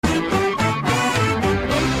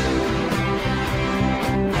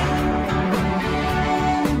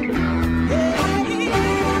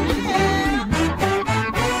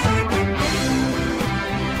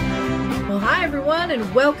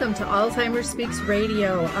welcome to Alzheimer Speaks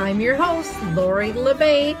Radio. I'm your host, Lori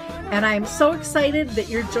LeBay, and I'm so excited that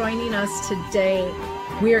you're joining us today.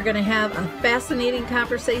 We are going to have a fascinating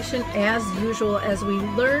conversation as usual as we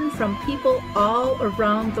learn from people all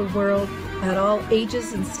around the world at all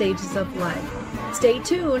ages and stages of life. Stay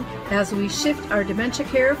tuned as we shift our dementia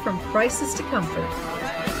care from crisis to comfort.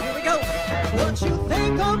 Here we go. What you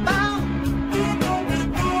think about,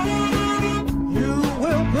 you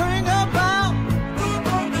will bring about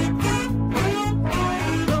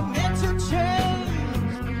dementia change.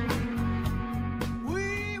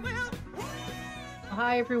 We will.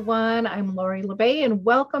 Hi, everyone. I'm Lori LeBay, and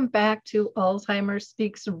welcome back to Alzheimer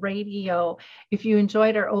Speaks Radio. If you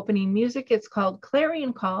enjoyed our opening music, it's called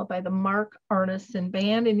Clarion Call by the Mark Arneson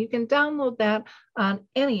Band, and you can download that on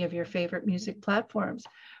any of your favorite music platforms.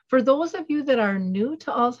 For those of you that are new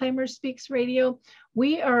to Alzheimer Speaks Radio,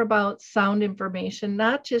 we are about sound information,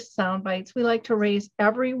 not just sound bites. We like to raise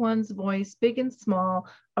everyone's voice, big and small,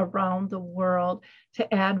 around the world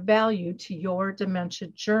to add value to your dementia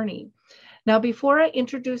journey. Now, before I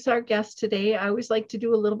introduce our guest today, I always like to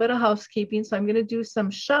do a little bit of housekeeping, so I'm going to do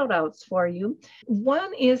some shout outs for you.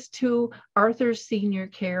 One is to Arthur's Senior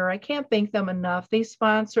Care. I can't thank them enough. They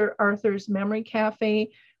sponsor Arthur's Memory Cafe,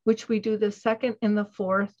 which we do the second and the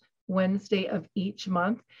fourth Wednesday of each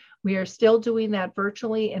month. We are still doing that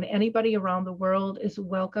virtually, and anybody around the world is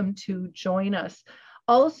welcome to join us.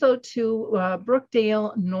 Also to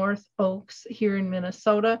Brookdale North Oaks here in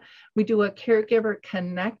Minnesota, we do a Caregiver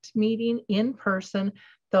Connect meeting in person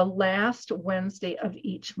the last Wednesday of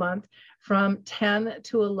each month from 10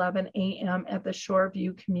 to 11 a.m. at the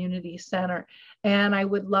Shoreview Community Center. And I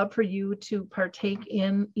would love for you to partake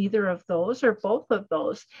in either of those or both of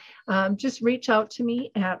those. Just reach out to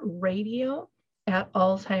me at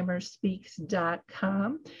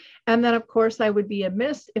radio@alzheimerspeaks.com. And then, of course, I would be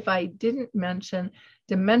amiss if I didn't mention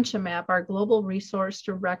Dementia Map, our global resource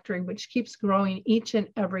directory, which keeps growing each and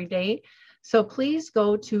every day. So please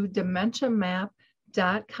go to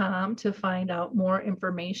dementiamap.com to find out more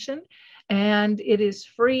information. And it is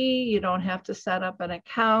free. You don't have to set up an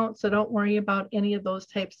account. So don't worry about any of those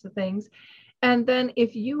types of things. And then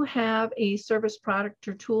if you have a service, product,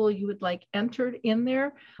 or tool you would like entered in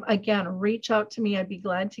there, again, reach out to me. I'd be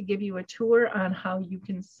glad to give you a tour on how you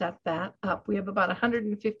can set that up. We have about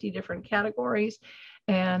 150 different categories,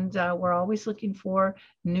 and we're always looking for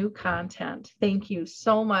new content. Thank you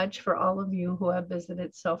so much for all of you who have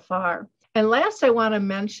visited so far. And last, I want to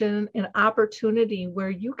mention an opportunity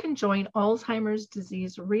where you can join Alzheimer's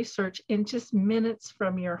disease research in just minutes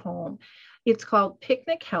from your home. It's called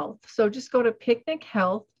Picnic Health. So just go to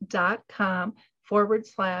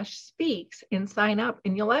picnichealth.com/speaks and sign up,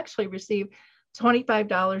 and you'll actually receive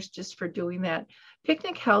 $25 just for doing that.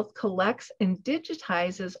 Picnic Health collects and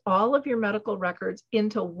digitizes all of your medical records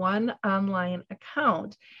into one online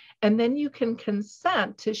account, and then you can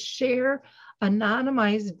consent to share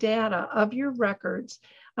anonymized data of your records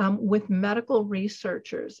with medical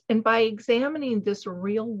researchers. And by examining this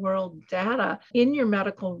real-world data in your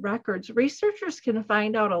medical records, researchers can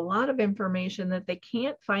find out a lot of information that they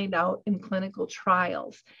can't find out in clinical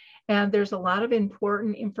trials. And there's a lot of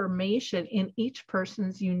important information in each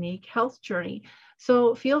person's unique health journey.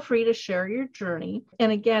 So feel free to share your journey.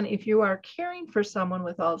 And again, if you are caring for someone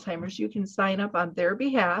with Alzheimer's, you can sign up on their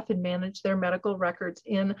behalf and manage their medical records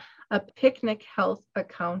in a Picnic Health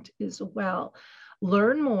account as well.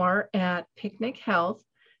 Learn more at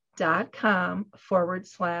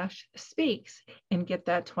picnichealth.com/speaks and get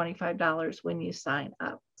that $25 when you sign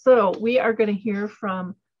up. So we are going to hear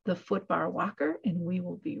from the Footbar Walker, and we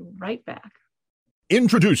will be right back.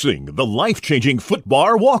 Introducing the life-changing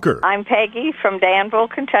Footbar Walker. I'm Peggy from Danville,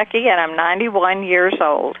 Kentucky, and I'm 91 years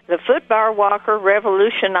old. The Footbar Walker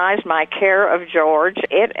revolutionized my care of George.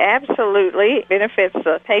 It absolutely benefits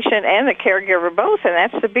the patient and the caregiver both, and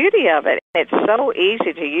that's the beauty of it. It's so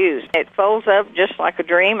easy to use. It folds up just like a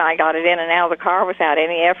dream. I got it in and out of the car without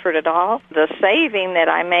any effort at all. The saving that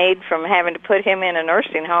I made from having to put him in a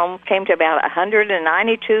nursing home came to about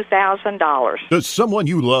 $192,000. Does someone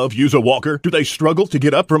you love use a walker? Do they struggle to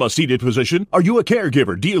get up from a seated position? Are you a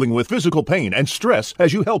caregiver dealing with physical pain and stress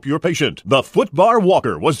as you help your patient? The Footbar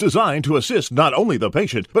Walker was designed to assist not only the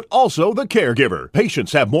patient, but also the caregiver.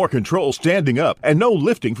 Patients have more control standing up, and no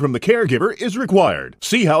lifting from the caregiver is required.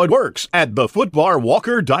 See how it works at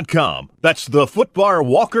thefootbarwalker.com. That's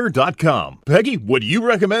thefootbarwalker.com. Peggy, would you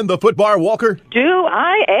recommend the Footbar Walker? Do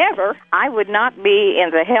I ever? I would not be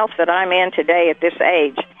in the health that I'm in today at this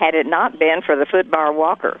age had it not been for the Footbar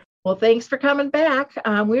Walker. Well, thanks for coming back.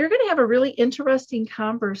 We're going to have a really interesting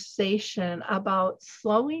conversation about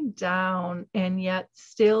slowing down and yet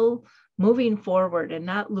still moving forward and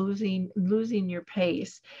not losing your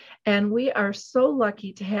pace. And we are so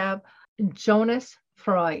lucky to have Jonas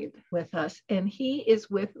Freud with us, and he is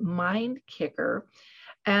with Mind Kicker,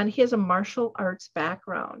 and he has a martial arts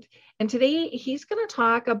background. And today he's going to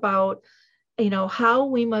talk about, how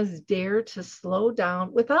we must dare to slow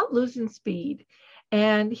down without losing speed.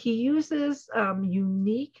 And he uses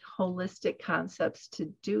unique holistic concepts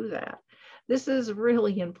to do that. This is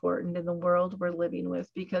really important in the world we're living with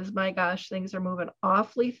because, my gosh, things are moving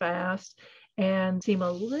awfully fast and seem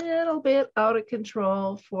a little bit out of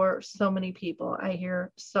control for so many people. I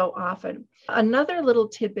hear so often. Another little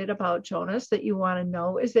tidbit about Jonas that you want to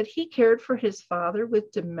know is that he cared for his father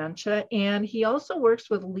with dementia, and he also works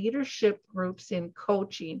with leadership groups in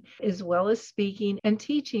coaching, as well as speaking and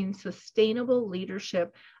teaching sustainable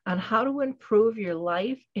leadership on how to improve your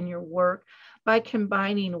life and your work by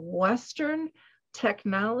combining Western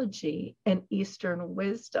technology and Eastern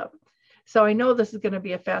wisdom. So I know this is going to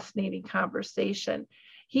be a fascinating conversation.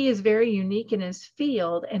 He is very unique in his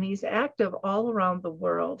field, and he's active all around the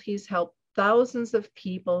world. He's helped thousands of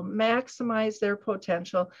people maximize their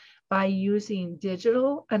potential by using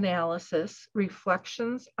digital analysis,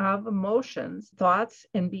 reflections of emotions, thoughts,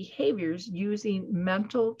 and behaviors using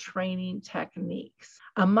mental training techniques.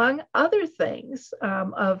 Among other things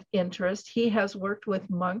of interest, he has worked with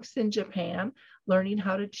monks in Japan, learning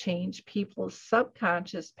how to change people's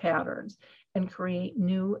subconscious patterns and create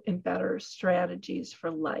new and better strategies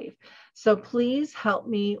for life. So please help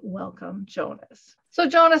me welcome Jonas. So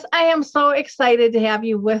Jonas, I am so excited to have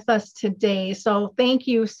you with us today. So thank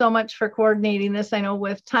you so much for coordinating this. I know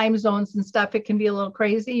with time zones and stuff, it can be a little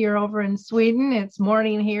crazy. You're over in Sweden, it's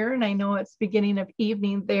morning here, and I know it's beginning of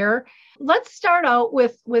evening there. Let's start out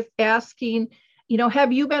with asking,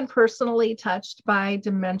 have you been personally touched by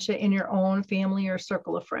dementia in your own family or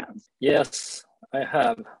circle of friends? Yes, I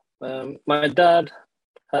have. My dad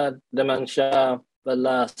had dementia the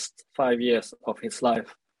last 5 years of his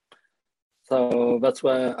life. So that's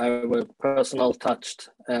why I was personally touched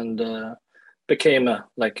and became a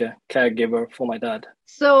caregiver for my dad.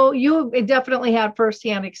 So you definitely had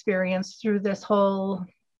firsthand experience through this whole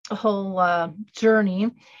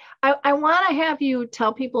journey. I want to have you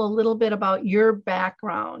tell people a little bit about your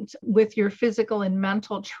background with your physical and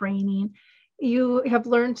mental training. You have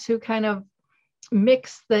learned to kind of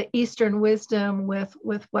mix the Eastern wisdom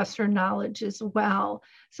with Western knowledge as well.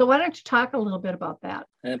 So why don't you talk a little bit about that?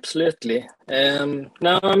 Absolutely. I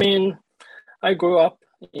grew up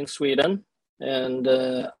in Sweden, and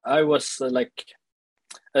I was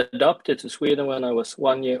adopted to Sweden when I was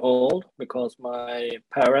 1 year old because my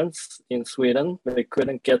parents in Sweden, they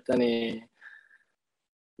couldn't get any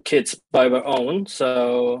kids by their own.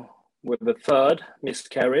 So with the third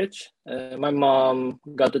miscarriage, my mom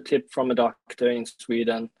got a tip from a doctor in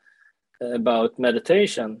Sweden about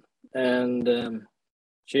meditation, and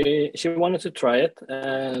she wanted to try it.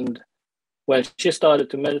 And when she started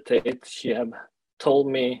to meditate, she had told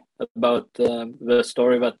me about the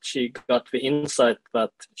story that she got the insight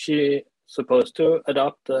that she supposed to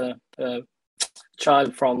adopt a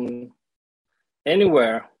child from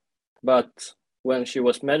anywhere, but when she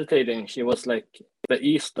was meditating, she was like the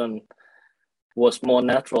Eastern was more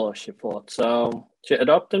natural, she thought. So she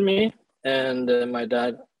adopted me, and my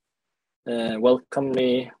dad welcomed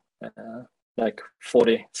me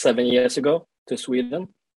 47 years ago to Sweden.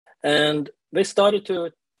 And they started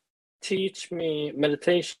to teach me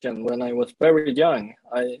meditation when I was very young.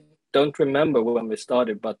 I don't remember when we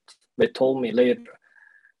started, but they told me later.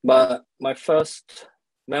 But my first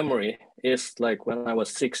memory is like when I was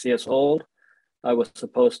 6 years old. I was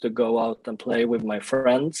supposed to go out and play with my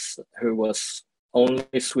friends who was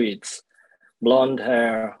only Swedes, blonde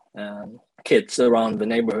hair, and kids around the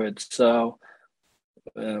neighborhood. So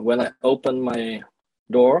when I opened my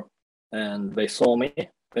door and they saw me,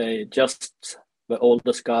 the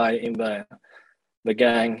oldest guy in the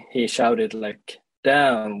gang, he shouted like,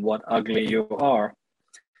 "Damn, what ugly you are."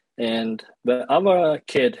 And the other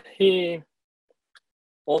kid, he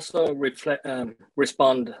also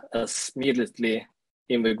respond as immediately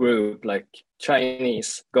in the group, like,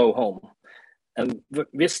 "Chinese, go home." And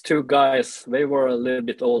these two guys, they were a little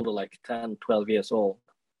bit older, like 10, 12 years old.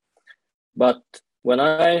 But when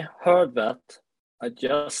I heard that, I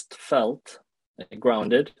just felt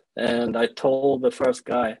grounded. And I told the first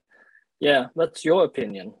guy, "Yeah, that's your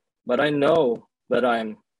opinion, but I know that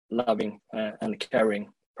I'm loving and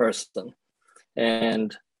caring person."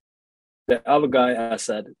 And the other guy, I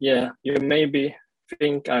said, "Yeah, you maybe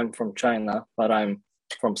think I'm from China, but I'm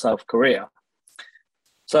from South Korea."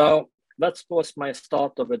 So that was my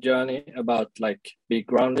start of a journey about like be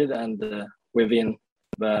grounded and within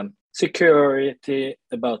the security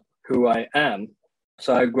about who I am.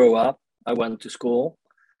 So I grew up, I went to school,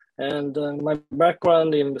 and my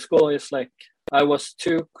background in the school is like I was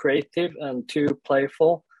too creative and too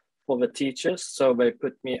playful for the teachers, so they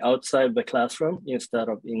put me outside the classroom instead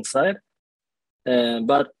of inside.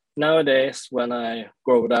 But nowadays, when I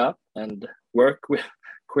growed up and work with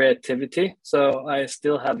creativity, so I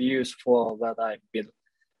still have use for that. I've been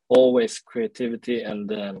always creativity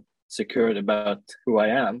and secured about who I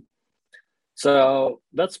am. So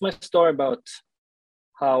that's my story about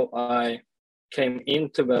how I came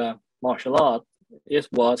into the martial art. It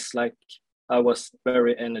was like I was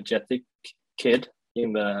very energetic kid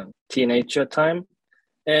in the teenager time,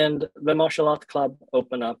 and the martial art club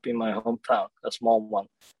opened up in my hometown, a small one,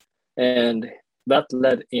 and that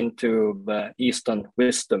led into the Eastern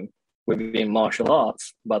wisdom within martial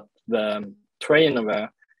arts. But the trainer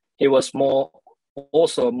there, he was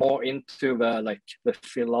also more into the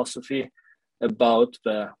philosophy about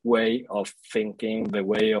the way of thinking, the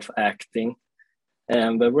way of acting,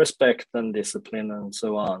 and the respect and discipline and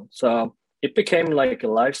so on. So it became like a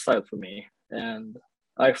lifestyle for me. And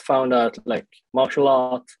I found out like martial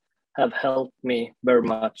art have helped me very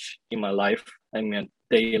much in my life, in my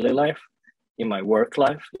daily life, in my work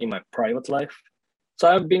life, in my private life. So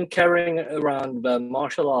I've been carrying around the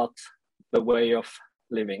martial art, the way of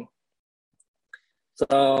living.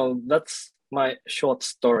 So that's my short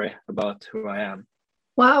story about who I am.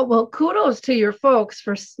 Wow. Well, kudos to your folks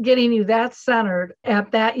for getting you that centered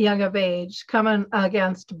at that young of age, coming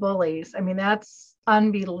against bullies. I mean, that's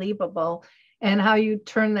unbelievable. And how you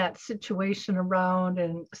turned that situation around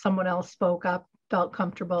and someone else spoke up, felt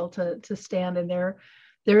comfortable to stand in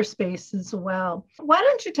their space as well. Why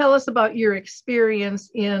don't you tell us about your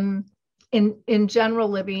experience in general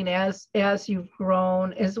living as you've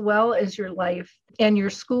grown, as well as your life and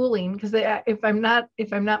your schooling? Because if I'm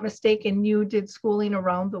not mistaken, you did schooling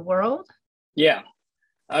around the world. Yeah,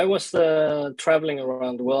 I was traveling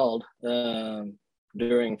around the world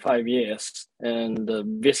during 5 years and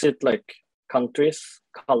visit like countries,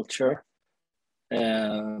 culture,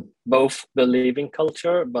 both the living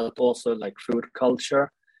culture, but also like food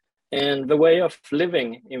culture and the way of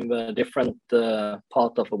living in the different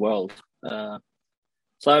part of the world.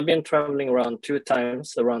 So I've been traveling around 2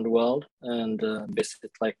 times around the world and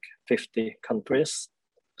visit like 50 countries.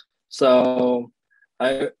 So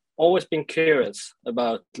I've always been curious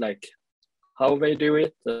about like how they do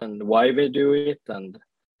it and why they do it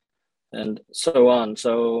and so on.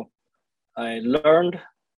 So I learned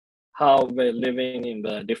how they're living in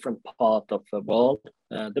the different part of the world,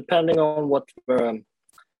 depending on what the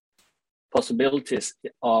possibilities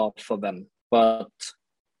are for them. But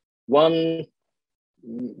one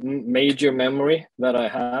major memory that I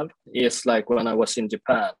have is like when I was in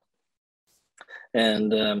Japan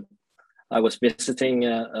and I was visiting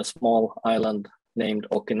a small island named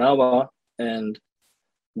Okinawa, and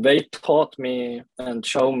they taught me and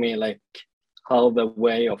showed me like how the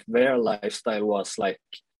way of their lifestyle was. Like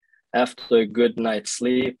after a good night's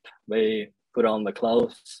sleep, they put on the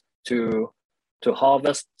clothes to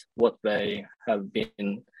harvest what they have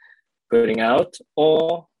been putting out,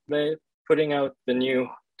 or they putting out the new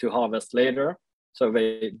to harvest later. So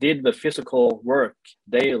they did the physical work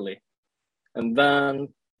daily, and then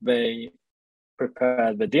they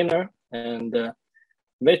prepared the dinner, and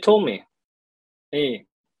they told me, hey,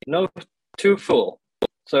 no too full.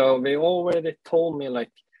 So they already told me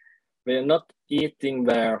like they're not eating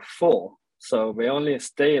their full. So they only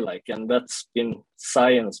stay like, and that's been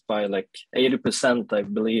science by like 80%, I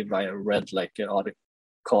believe. I read like an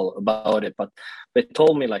article about it, but they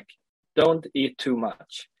told me like, don't eat too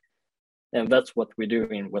much. And that's what we do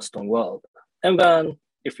in Western world. And then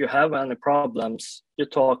if you have any problems, you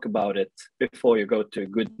talk about it before you go to a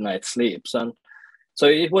good night's sleep. And so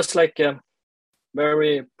it was like a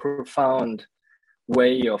very profound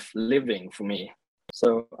way of living for me.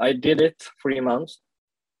 So I did it 3 months,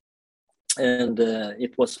 and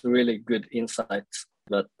it was really good insight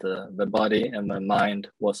that the body and the mind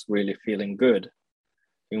was really feeling good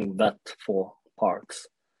in that 4 parts.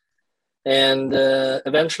 And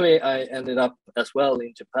eventually I ended up as well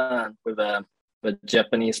in Japan with the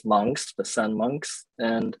Japanese monks, the Zen monks,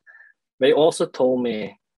 and they also told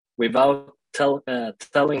me without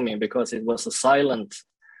telling me, because it was a silent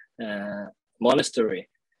monastery.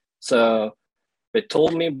 So they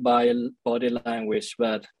told me by body language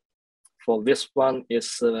that for this one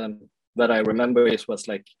is that I remember it was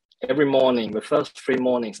like every morning, the first 3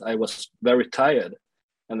 mornings, I was very tired.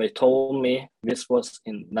 And they told me, this was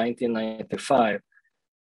in 1995,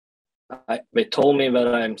 they told me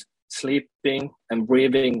that I'm sleeping and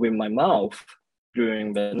breathing with my mouth.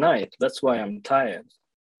 during the night. That's why I'm tired.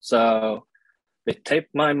 So they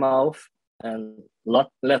taped my mouth and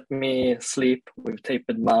let me sleep with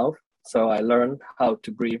taped mouth. So I learned how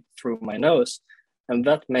to breathe through my nose. And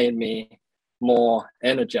that made me more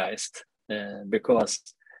energized because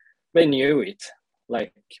they knew it.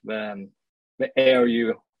 Like the air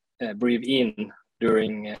you breathe in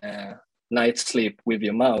during night sleep with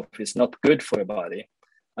your mouth is not good for your body.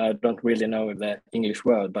 I don't really know the English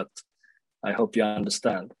word, but I hope you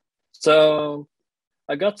understand. So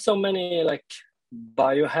I got so many like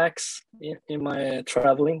biohacks in my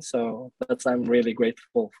traveling. So that's I'm really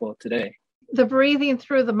grateful for today. The breathing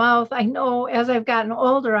through the mouth, I know as I've gotten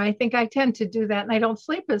older, I think I tend to do that and I don't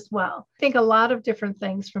sleep as well. I think a lot of different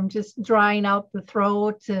things from just drying out the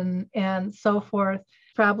throat and so forth,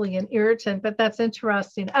 probably an irritant, but that's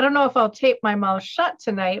interesting. I don't know if I'll tape my mouth shut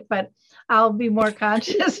tonight, but I'll be more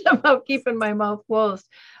conscious about keeping my mouth closed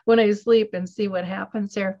when I sleep and see what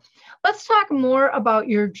happens there. Let's talk more about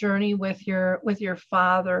your journey with your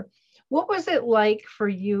father. What was it like for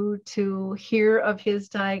you to hear of his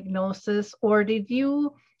diagnosis, or did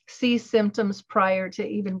you see symptoms prior to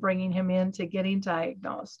even bringing him in to getting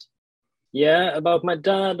diagnosed? Yeah, about my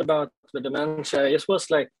dad, about the dementia, it was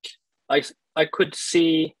like I could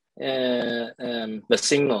see the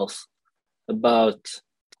signals about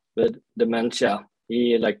the dementia.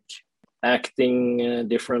 He like acting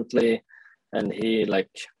differently, and he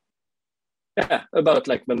like about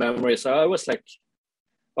like the memory. So I was like,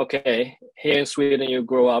 okay, here in Sweden, you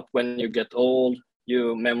grow up. When you get old,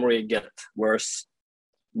 your memory get worse.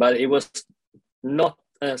 But it was not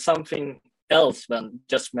something else than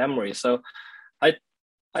just memory. So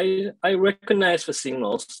I recognized the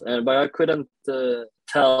signals, but I couldn't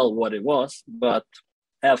tell what it was. But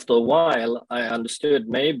after a while, I understood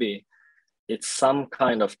maybe it's some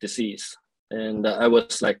kind of disease. And I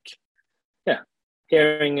was like, yeah,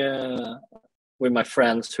 hearing with my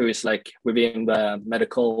friends who is like within the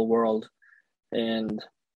medical world, and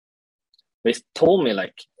they told me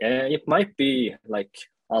like it might be like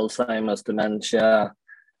Alzheimer's, dementia,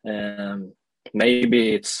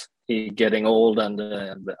 maybe it's he getting old and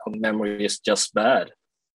the memory is just bad.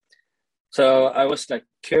 So I was like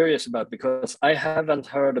curious about, because I haven't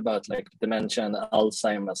heard about like dementia and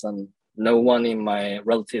Alzheimer's, and no one in my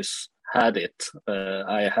relatives had it.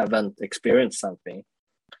 I haven't experienced something.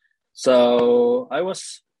 So I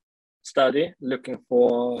was looking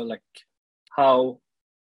for like how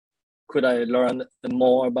could I learn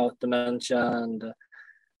more about dementia and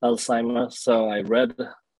Alzheimer's. So I read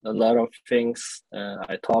a lot of things.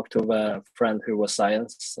 I talked to a friend who was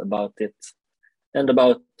science about it, and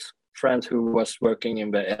about friends who was working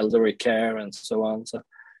in the elderly care and so on. So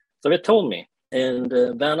they told me, and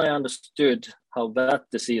then I understood how that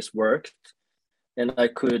disease worked, and I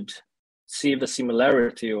could see the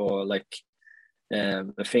similarity, or like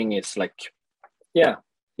the thing is like, yeah,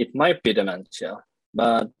 it might be dementia,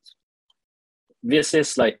 but this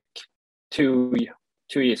is like two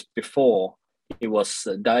years before he was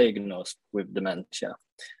diagnosed with dementia.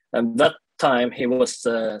 And that time he was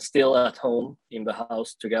still at home in the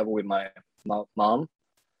house together with my mom,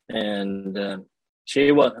 and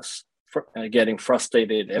she was getting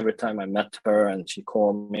frustrated every time I met her, and she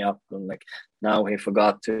called me up and like, now he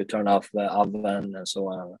forgot to turn off the oven and so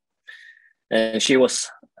on. And she was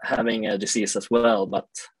having a disease as well, but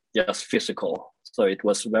just physical. So it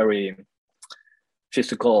was very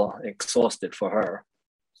physical, exhausted for her.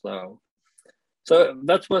 So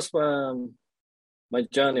that was my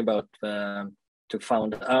journey about to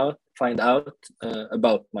find out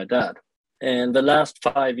about my dad. And the last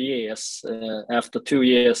 5 years, after 2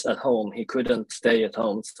 years at home, he couldn't stay at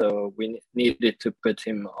home, so we needed to put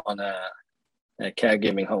him on a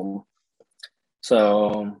caregiving home.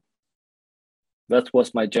 So that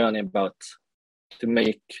was my journey about to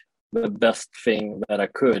make the best thing that I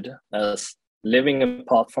could, as living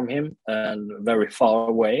apart from him and very far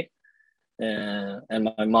away. And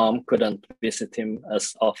my mom couldn't visit him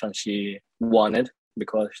as often she wanted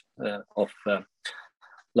because of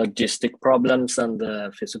logistic problems and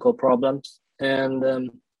physical problems. And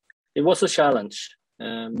it was a challenge.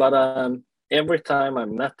 But every time I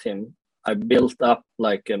met him, I built up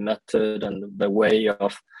like a method and the way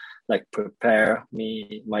of like prepare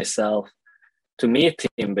myself to meet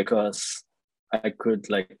him, because I could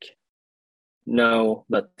like know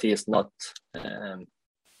that he is not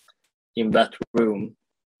in that room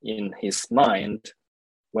in his mind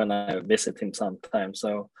when I visit him sometimes.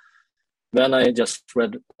 So then I just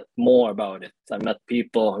read more about it. I met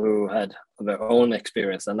people who had their own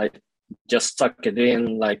experience, and I just suck it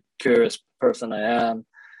in like curious person I am,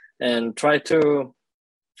 and try to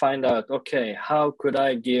find out, okay, how could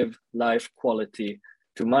I give life quality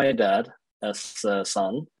to my dad as a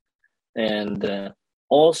son? And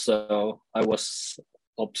also I was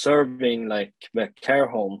observing like the care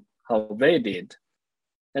home, how they did.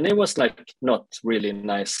 And it was like not really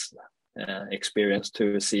nice experience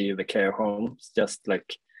to see the care homes, just like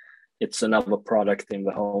it's another product in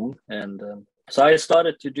the home. And so I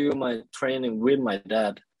started to do my training with my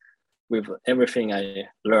dad, with everything I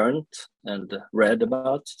learned and read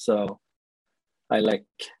about. So I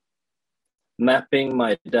like mapping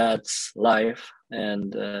my dad's life and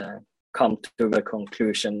come to the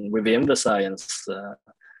conclusion within the science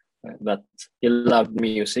that he loved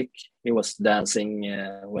music. He was dancing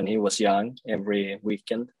when he was young every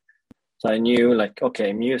weekend. So I knew like,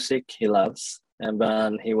 okay, music he loves. And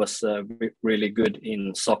then he was really good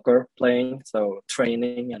in soccer playing, so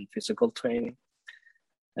training and physical training.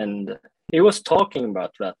 And he was talking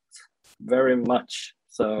about that very much.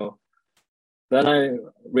 So then I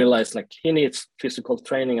realized like he needs physical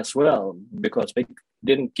training as well, because they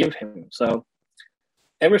didn't give him. So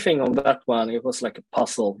everything on that one, it was like a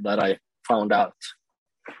puzzle that I found out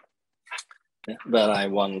that I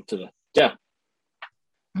wanted to,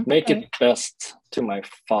 make it best to my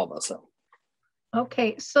father. So.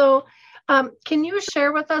 Okay, so can you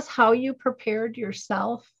share with us how you prepared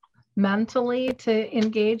yourself mentally to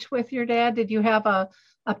engage with your dad? Did you have a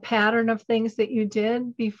pattern of things that you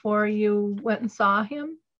did before you went and saw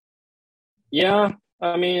him? Yeah,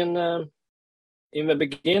 I mean, in the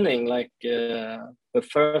beginning, like the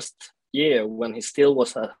first year when he still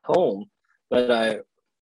was at home, that I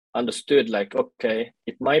understood like, okay,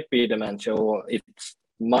 it might be dementia or it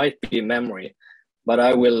might be memory, but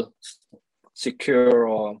I will secure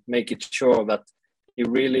or make it sure that he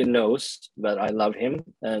really knows that I love him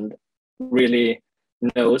and really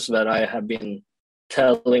knows that I have been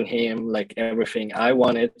telling him like everything I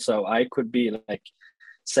wanted, so I could be like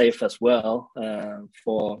safe as well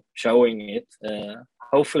for showing it.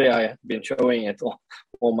 Hopefully I've been showing it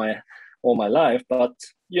all my life, but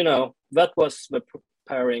you know, that was the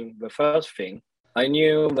preparing the first thing. I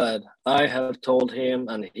knew that I have told him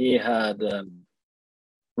and he had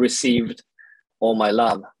received all my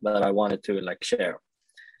love that I wanted to like share.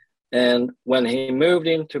 And when he moved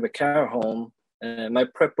into the care home, my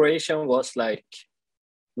preparation was like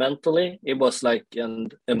mentally, it was like,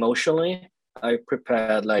 and emotionally, I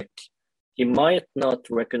prepared like he might not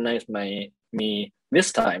recognize me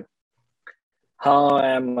this time. How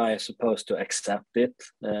am I supposed to accept it?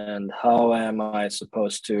 And how am I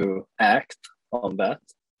supposed to act on that?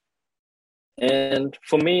 And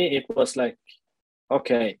for me, it was like,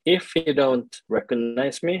 okay, if you don't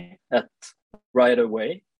recognize me at right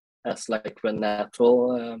away as like the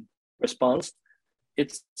natural response,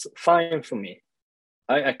 it's fine for me.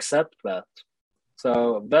 I accept that.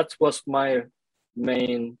 So that was my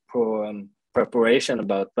main preparation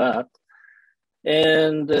about that.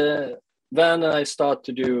 And then I start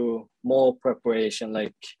to do more preparation,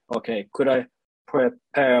 like, okay, could I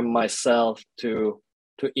prepare myself to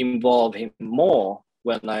involve him more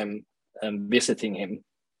when I'm visiting him?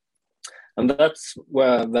 And that's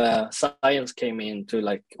where the science came into,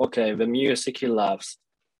 like, okay, the music he loves.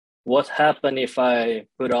 What happens if I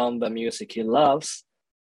put on the music he loves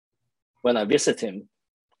when I visit him?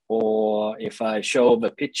 Or if I show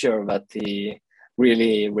the picture that he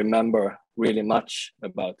really remember really much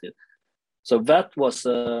about it. So that was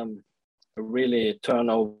a really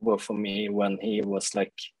turnover for me when he was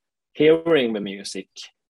like hearing the music.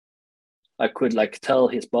 I could like tell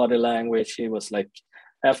his body language. He was like,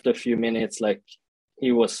 after a few minutes, like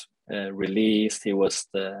he was released. He was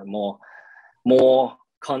more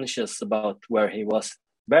conscious about where he was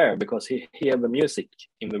there because he heard the music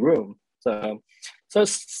in the room. So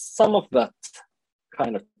some of that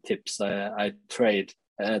kind of tips I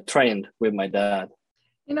trained with my dad.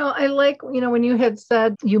 You know, I like, when you had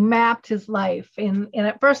said you mapped his life, and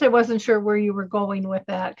at first I wasn't sure where you were going with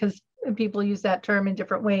that because people use that term in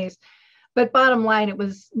different ways. But bottom line, it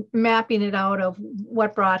was mapping it out of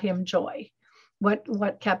what brought him joy,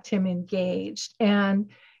 what kept him engaged.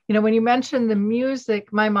 And, when you mentioned the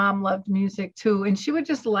music, my mom loved music too, and she would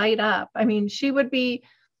just light up. I mean, she would be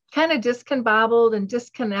kind of discombobbled and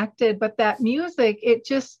disconnected, but that music, it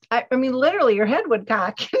just, I mean, literally her head would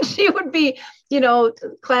cock and she would be,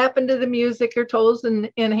 clapping to the music, her toes and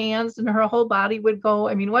hands and her whole body would go.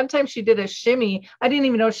 I mean, one time she did a shimmy. I didn't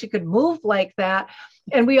even know she could move like that.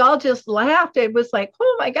 And we all just laughed. It was like,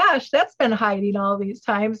 oh my gosh, that's been hiding all these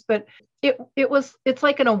times. But it's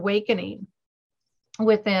like an awakening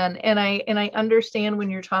within. And I understand when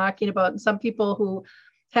you're talking about, and some people who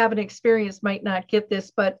have an experience might not get this,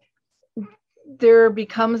 but there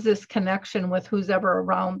becomes this connection with who's ever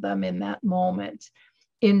around them in that moment,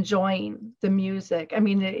 enjoying the music. I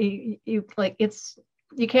mean, you like,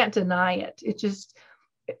 you can't deny it.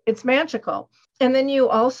 It's magical. And then you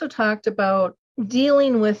also talked about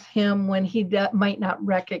dealing with him when he might not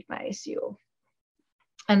recognize you.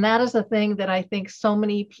 And that is a thing that I think so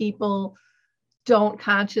many people don't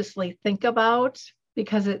consciously think about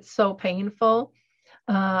because it's so painful.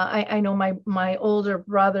 I know my older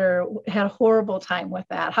brother had a horrible time with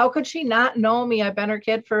that. How could she not know me? I've been her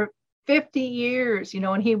kid for 50 years,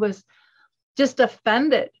 and he was just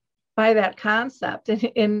offended by that concept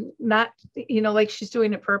and not, like she's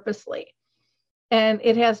doing it purposely. And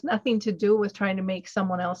it has nothing to do with trying to make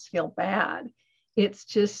someone else feel bad. It's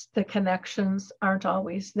just the connections aren't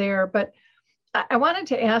always there. But I wanted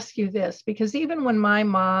to ask you this, because even when my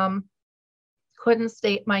mom couldn't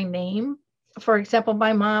state my name, for example,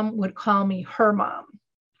 my mom would call me her mom.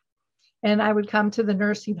 And I would come to the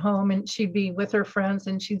nursing home and she'd be with her friends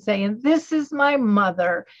and she'd say, and this is my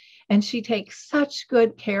mother. And she takes such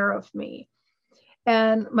good care of me.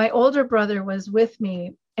 And my older brother was with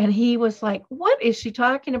me and he was like, what is she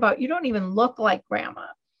talking about? You don't even look like grandma.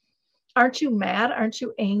 Aren't you mad? Aren't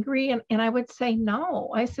you angry? And I would say,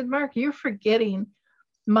 no. I said, Mark, you're forgetting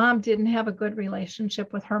mom didn't have a good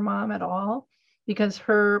relationship with her mom at all, because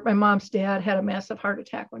my mom's dad had a massive heart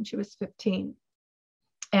attack when she was 15.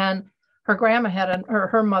 And her grandma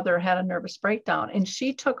her mother had a nervous breakdown, and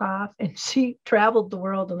she took off and she traveled the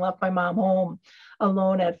world and left my mom home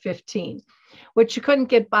alone at 15, which you couldn't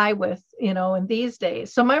get by with, in these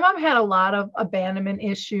days. So my mom had a lot of abandonment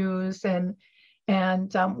issues and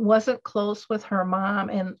wasn't close with her mom.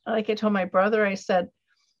 And like I told my brother, I said,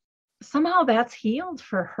 somehow that's healed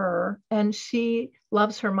for her and she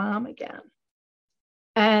loves her mom again.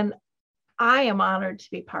 And I am honored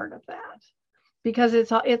to be part of that, because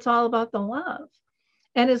it's all about the love.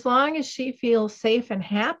 And as long as she feels safe and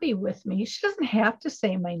happy with me, she doesn't have to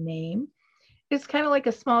say my name. It's kind of like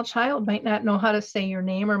a small child might not know how to say your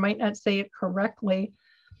name or might not say it correctly.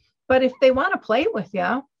 But if they want to play with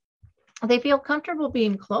you, they feel comfortable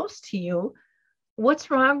being close to you.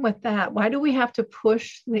 What's wrong with that? Why do we have to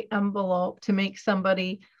push the envelope to make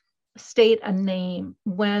somebody state a name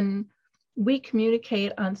when we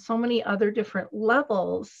communicate on so many other different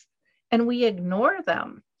levels and we ignore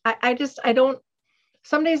them?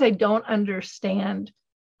 Some days I don't understand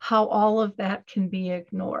how all of that can be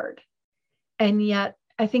ignored. And yet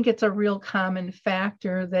I think it's a real common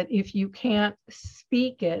factor that if you can't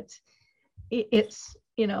speak it,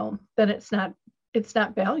 then it's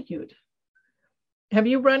not valued. Have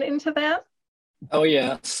you run into that? Oh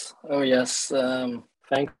yes.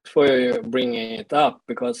 Thanks for bringing it up,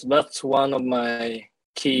 because that's one of my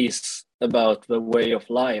keys about the way of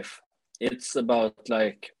life. It's about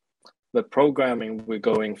like the programming we're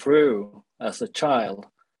going through as a child,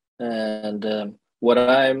 and what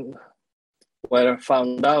I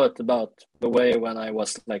found out about the way when I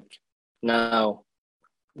was like, now,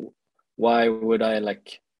 why would I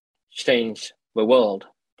like change the world?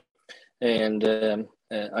 And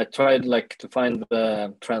I tried like to find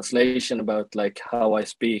the translation about like how I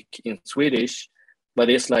speak in Swedish, but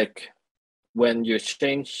it's like when you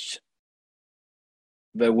change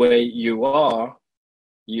the way you are,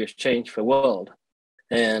 you change the world.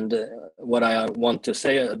 And what I want to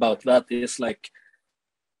say about that is like,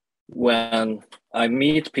 when I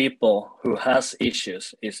meet people who has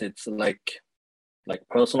issues, it's like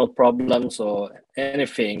personal problems or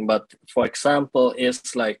anything, but for example,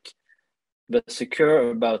 it's like the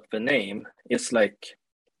secure about the name. It's like,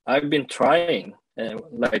 I've been trying,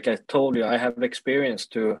 like I told you, I have experience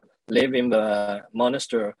to live in the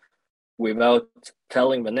monastery without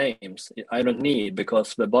telling the names. I don't need,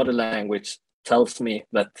 because the body language tells me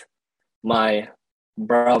that my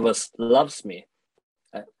brothers loves me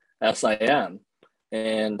as I am.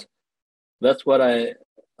 And that's what I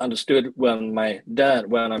understood when I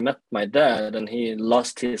met my dad, and he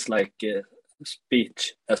lost his like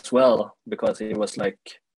speech as well, because he was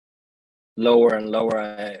like lower and lower.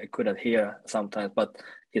 I couldn't hear sometimes, but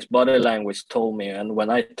his body language told me. And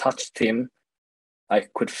when I touched him, I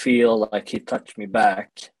could feel like he touched me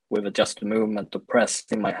back with just a movement to press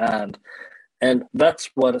in my hand. And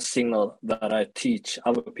that's what a signal that I teach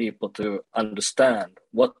other people to understand.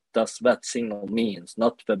 What does that signal means,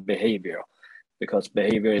 not the behavior, because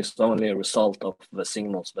behavior is only a result of the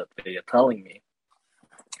signals that they are telling me.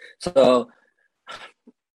 So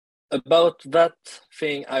about that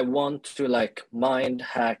thing, I want to like mind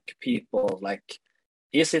hack people. Like,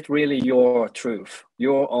 is it really your truth,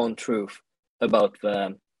 your own truth about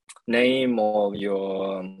the name of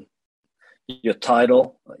your your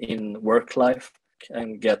title in work life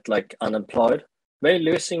and get like unemployed, they're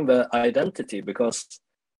losing the identity because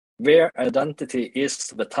their identity is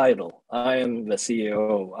the title. I am the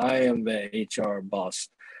CEO, I am the HR boss,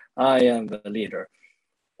 I am the leader.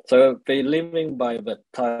 So they're living by the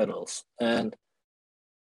titles. And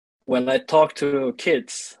when I talk to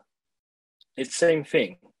kids, it's same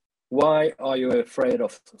thing. Why are you afraid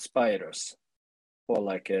of spiders? For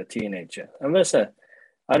like a teenager. And they say,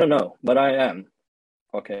 I don't know, but I am.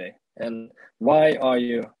 Okay. And why are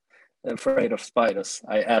you afraid of spiders?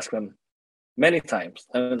 I asked them many times.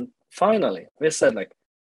 And finally, they said like,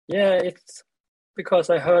 yeah, it's because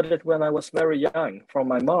I heard it when I was very young from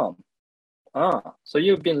my mom. Ah, so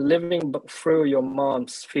you've been living through your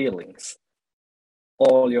mom's feelings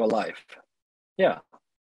all your life. Yeah.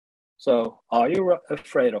 So are you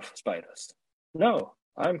afraid of spiders? No,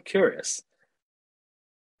 I'm curious.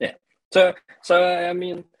 Yeah. So I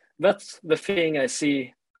mean, that's the thing I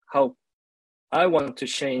see how I want to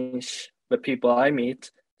change the people I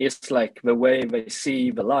meet is like the way they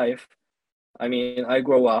see the life. I mean, I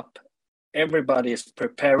grow up, everybody is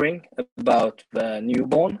preparing about the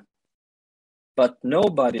newborn, but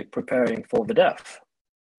nobody preparing for the death.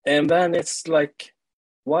 And then it's like,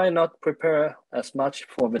 why not prepare as much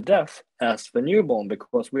for the death as the newborn?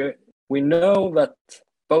 Because we know that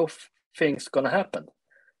both things gonna happen,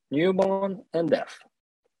 newborn and death.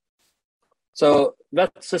 So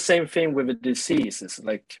that's the same thing with the diseases.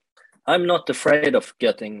 Like, I'm not afraid of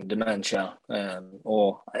getting dementia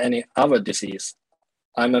or any other disease.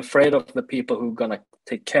 I'm afraid of the people who are gonna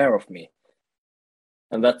take care of me.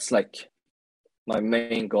 And that's like my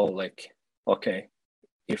main goal. Like, okay,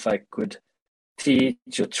 if I could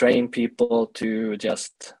teach or train people to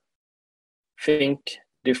just think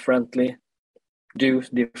differently, do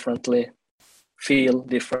differently, feel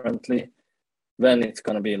differently, then it's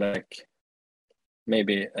gonna be like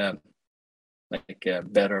maybe like a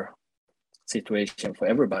better situation for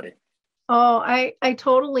everybody. Oh, I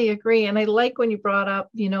totally agree. And I like when you brought up,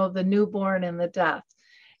 the newborn and the death.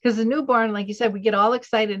 Because the newborn, like you said, we get all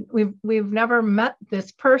excited. We've never met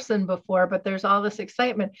this person before, but there's all this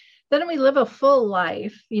excitement. Then we live a full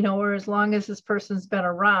life, or as long as this person's been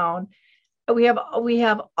around. We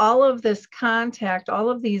have all of this contact, all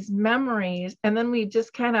of these memories, and then we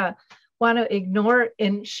just kind of want to ignore it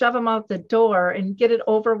and shove them out the door and get it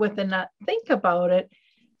over with and not think about it.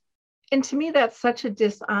 And to me, that's such a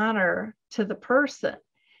dishonor to the person.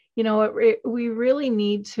 We really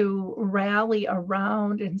need to rally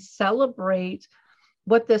around and celebrate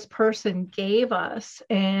what this person gave us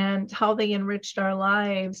and how they enriched our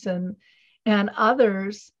lives and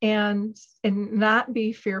others, and not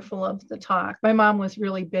be fearful of the talk. My mom was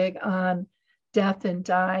really big on death and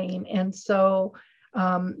dying, and so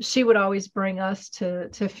she would always bring us to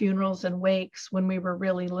funerals and wakes when we were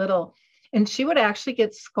really little, and she would actually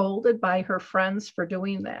get scolded by her friends for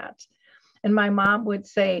doing that. And my mom would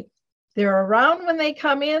say, they're around when they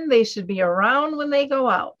come in, they should be around when they go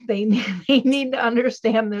out. They need to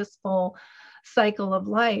understand this full cycle of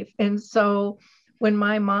life. And so when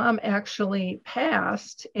my mom actually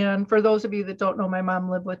passed, and for those of you that don't know, my mom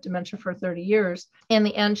lived with dementia for 30 years. In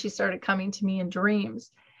the end, she started coming to me in dreams.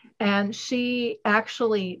 And she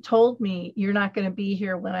actually told me, you're not going to be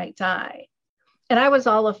here when I die. And I was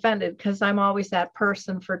all offended because I'm always that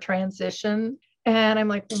person for transition. And I'm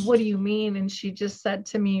like, what do you mean? And she just said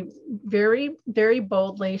to me very, very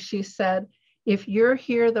boldly, she said, if you're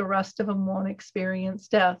here, the rest of them won't experience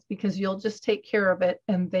death because you'll just take care of it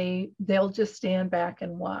and they'll just stand back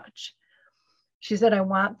and watch. She said, I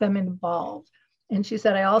want them involved. And she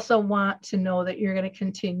said, I also want to know that you're going to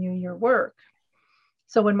continue your work.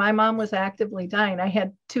 So when my mom was actively dying, I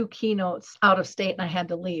had 2 keynotes out of state and I had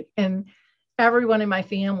to leave. And everyone in my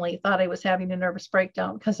family thought I was having a nervous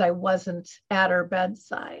breakdown because I wasn't at her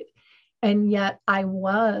bedside. And yet I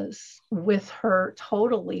was with her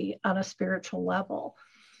totally on a spiritual level.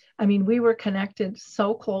 I mean, we were connected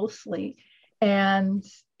so closely, and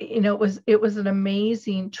it was an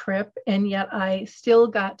amazing trip. And yet I still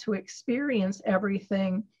got to experience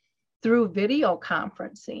everything through video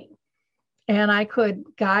conferencing. And I could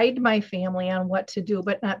guide my family on what to do,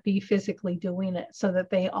 but not be physically doing it, so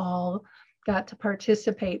that they all got to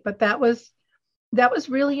participate. But that was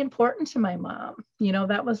really important to my mom.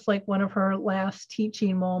 That was like one of her last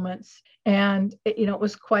teaching moments. And, it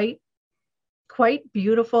was quite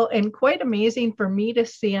beautiful and quite amazing for me to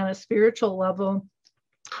see on a spiritual level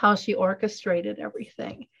how she orchestrated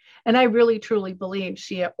everything. And I really, truly believe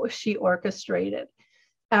she orchestrated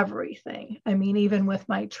everything. I mean, even with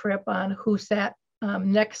my trip on who sat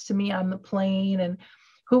next to me on the plane and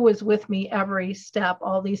who was with me every step.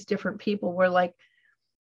 All these different people were like,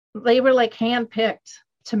 they were like handpicked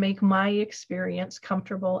to make my experience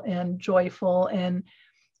comfortable and joyful and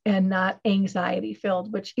not anxiety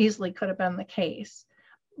filled, which easily could have been the case.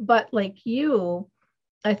 But like you,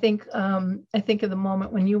 I think of the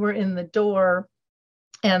moment when you were in the door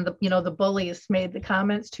and the bullies made the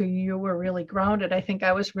comments to you, you were really grounded. I think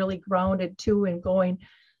I was really grounded too, in going,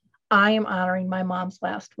 I am honoring my mom's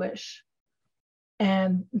last wish,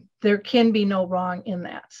 and there can be no wrong in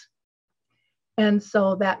that. And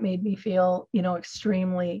so that made me feel,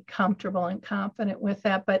 extremely comfortable and confident with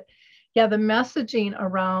that. But yeah, the messaging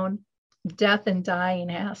around death and dying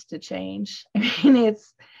has to change. I mean,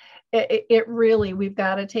 it really, we've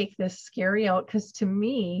got to take this scary out, because to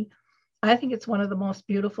me, I think it's one of the most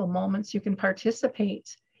beautiful moments you can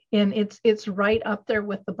participate in. It's right up there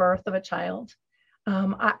with the birth of a child.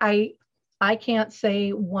 I can't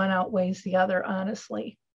say one outweighs the other,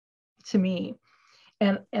 honestly, to me.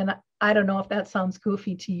 And I don't know if that sounds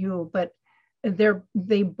goofy to you, but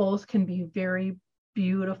they both can be very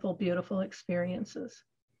beautiful, beautiful experiences.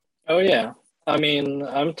 Oh yeah. I mean,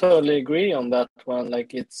 I'm totally agree on that one.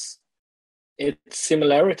 Like it's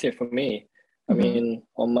similarity for me. I mean,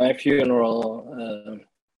 on my funeral,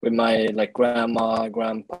 with my like grandma,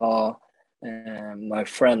 grandpa, my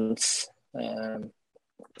friends,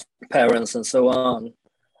 parents, and so on.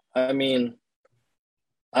 I mean,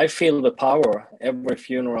 I feel the power every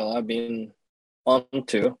funeral I've been on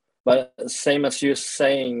to. But same as you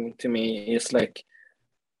saying to me, is like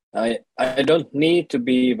I don't need to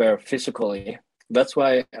be there physically. That's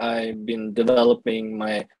why I've been developing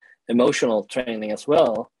my emotional training as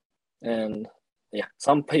well. And yeah,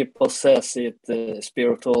 some people says it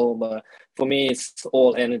spiritual, but for me it's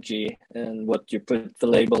all energy, and what you put the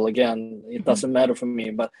label again, it doesn't matter for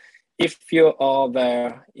me. But if you are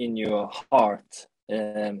there in your heart,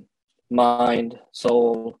 mind,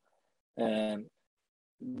 soul,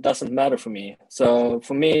 doesn't matter for me. So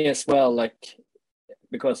for me as well, like,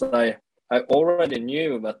 because I already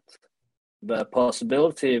knew that the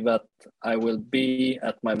possibility that I will be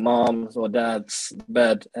at my mom's or dad's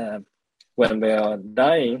bed when they are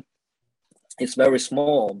dying is very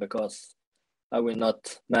small, because I will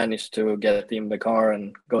not manage to get in the car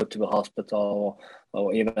and go to the hospital,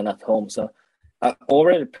 or even at home. So I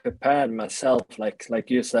already prepared myself, like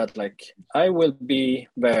you said, like I will be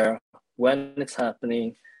there when it's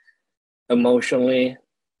happening, emotionally,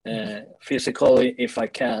 physically if I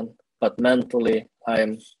can, but mentally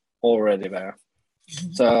I'm already there.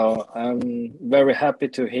 So I'm very happy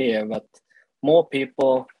to hear that more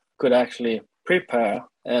people could actually prepare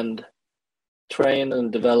and train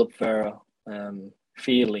and develop their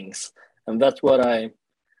feelings. And that's what I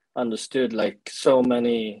understood, like so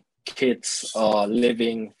many kids are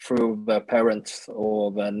living through their parents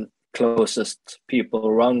or the closest people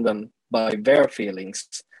around them by their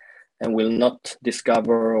feelings, and will not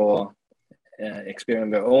discover or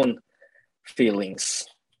experience their own feelings.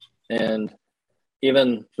 And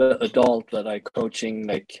even the adult that I coaching,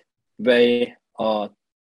 like they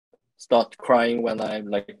start crying when I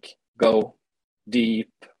like go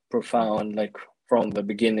deep, profound, like from the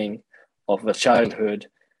beginning of the childhood.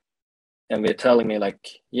 And they're telling me like,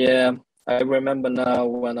 yeah, I remember now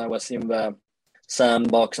when I was in the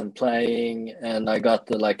sandbox and playing, and I got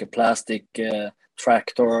like a plastic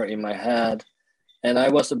tractor in my head, and I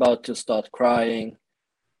was about to start crying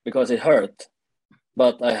because it hurt.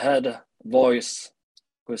 But I had a voice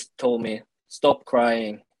who told me, stop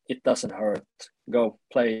crying, it doesn't hurt, go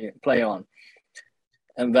play on.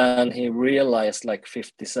 And then he realized, like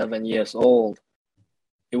 57 years old,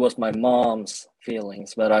 it was my mom's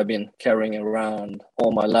feelings that I've been carrying around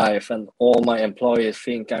all my life, and all my employees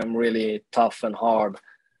think I'm really tough and hard.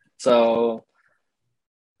 So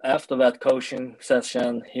after that coaching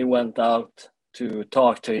session, he went out to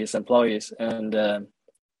talk to his employees, and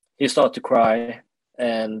he started to cry,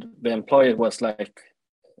 and the employee was like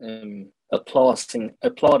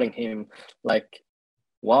applauding him, like,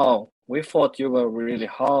 wow, we thought you were really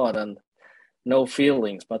hard and no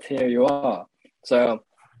feelings, but here you are. So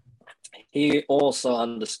he also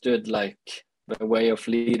understood like the way of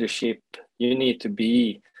leadership. You need to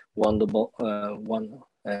be vulnerable.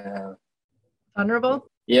 Vulnerable?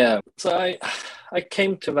 Yeah. So I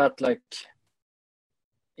came to that, like,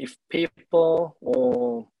 if people,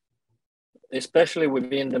 or especially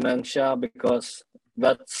within dementia, because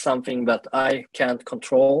that's something that I can't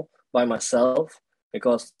control by myself,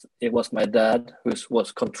 because it was my dad who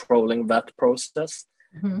was controlling that process.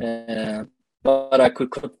 But I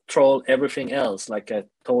could control everything else. Like I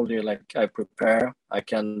told you, like I prepare, I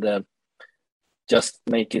can just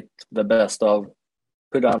make it the best of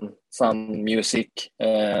put on some music,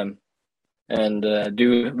 and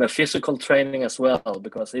do the physical training as well,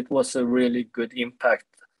 because it was a really good impact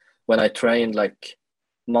when I trained like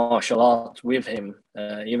martial arts with him.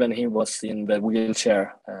 Even he was in the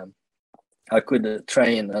wheelchair, I could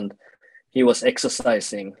train, and he was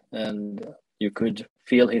exercising, and you could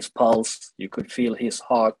feel his pulse, you could feel his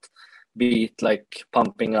heart beat like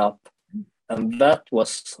pumping up, and that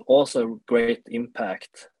was also great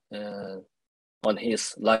impact on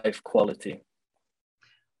his life quality.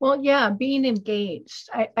 Well, yeah, being engaged.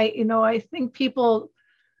 I think people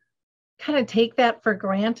kind of take that for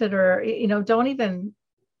granted, or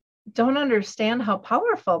don't understand how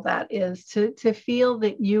powerful that is to feel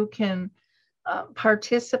that you can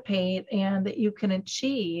participate and that you can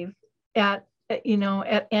achieve at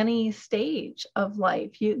any stage of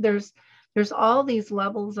life. There's all these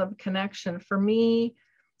levels of connection. For me,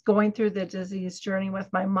 going through the disease journey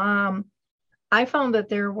with my mom, I found that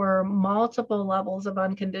there were multiple levels of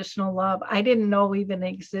unconditional love I didn't know even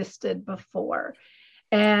existed before.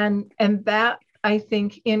 And that, I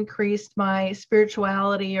think, increased my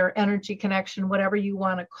spirituality or energy connection, whatever you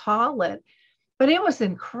want to call it. But it was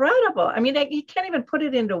incredible. I mean, you can't even put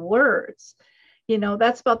it into words.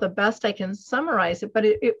 That's about the best I can summarize it. But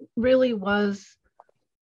it really was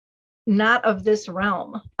not of this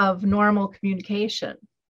realm of normal communication.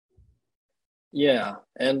 Yeah,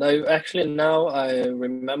 and I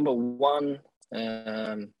remember one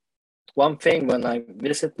thing when I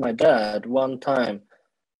visit my dad one time.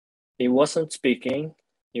 He wasn't speaking.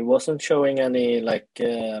 He wasn't showing any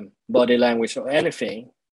body language or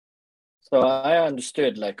anything. So I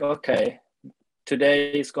understood okay,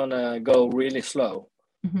 today is gonna go really slow.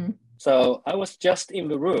 Mm-hmm. So I was just in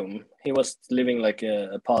the room. He was living like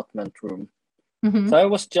an apartment room. Mm-hmm. So I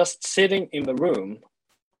was just sitting in the room,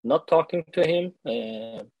 not talking to him.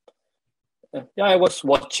 I was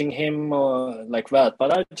watching him or like that,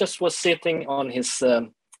 but I just was sitting on his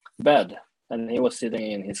bed, and he was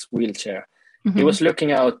sitting in his wheelchair. Mm-hmm. He was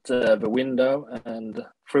looking out the window, and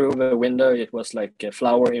through the window, it was like a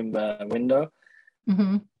flower in the window.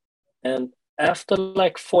 Mm-hmm. And after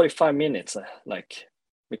 45 minutes,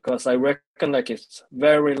 because I reckon it's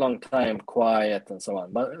very long time quiet and so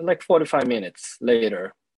on, but 45 minutes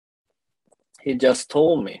later, he just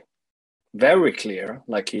told me very clear,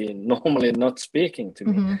 like he normally not speaking to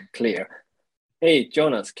me Mm-hmm. clear. Hey,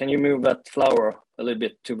 Jonas, can you move that flower a little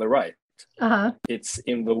bit to the right? Uh-huh. It's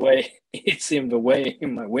in the way. It's in the way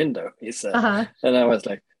in my window, he said. Uh-huh. And I was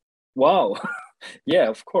like, wow, yeah,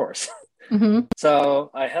 of course. Mm-hmm.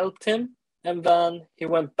 So I helped him, and then he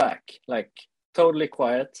went back, totally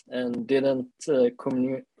quiet, and didn't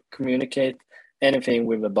communicate anything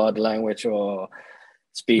with the body language or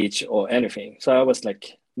speech or anything. So I was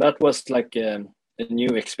that was a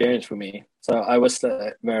new experience for me. So I was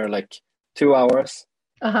there 2 hours.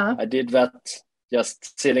 Uh-huh. I did that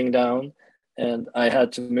just sitting down, and I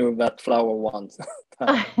had to move that flower once.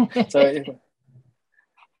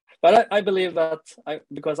 But I believe that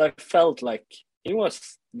because I felt like he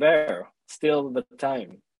was there still the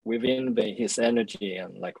time within his energy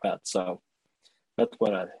and like that. So that's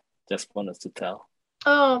what I just wanted to tell.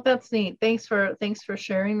 Oh, that's neat. Thanks for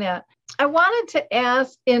sharing that. I wanted to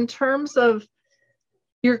ask, in terms of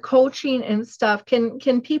your coaching and stuff,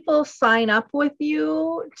 can people sign up with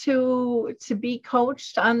you to be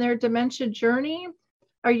coached on their dementia journey?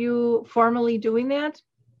 Are you formally doing that?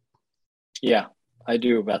 Yeah, I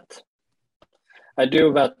do that. I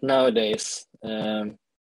do that nowadays,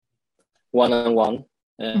 one-on-one,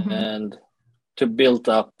 Mm-hmm. and to build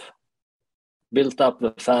up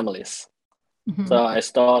the families. Mm-hmm. So I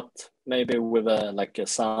start maybe with a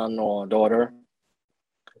son or daughter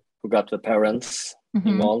who got the parents Mm-hmm.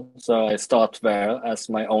 involved. So I start there as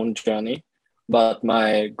my own journey. But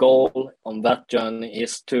my goal on that journey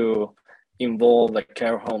is to involve the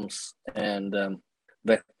care homes and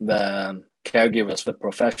the caregivers, the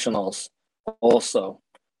professionals also,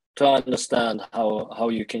 to understand how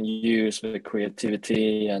you can use the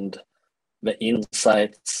creativity and the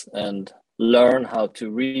insights and learn how to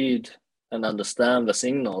read and understand the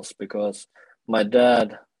signals. Because my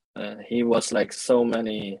dad, he was so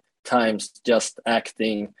many times just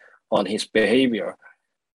acting on his behavior,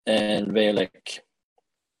 and they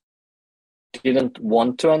didn't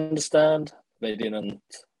want to understand, they didn't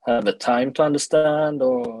have the time to understand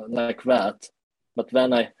or like that. But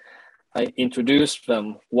then I introduced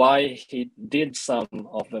them why he did some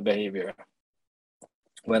of the behavior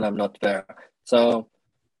when I'm not there. So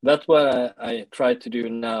that's what I try to do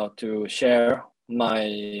now, to share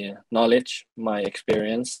my knowledge, my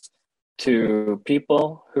experience to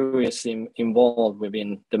people who is involved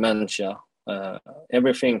within dementia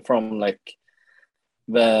everything from like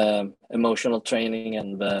the emotional training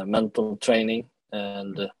and the mental training,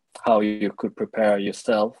 and how you could prepare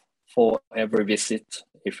yourself for every visit,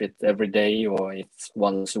 if it's every day or it's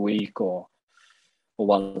once a week or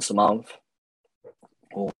once a month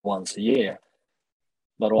or once a year.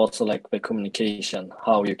 But also like the communication,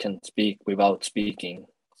 how you can speak without speaking.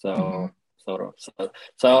 So sort of.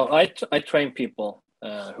 So I train people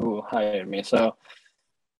who hire me. So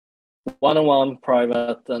one-on-one,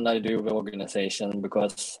 private, and I do the organization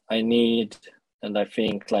because I need, and I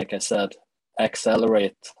think, like I said,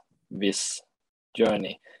 accelerate this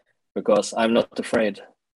journey, because I'm not afraid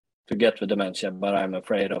to get the dementia, but I'm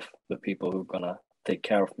afraid of the people who are gonna take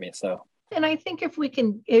care of me. So. And I think if we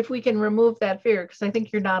can remove that fear, because I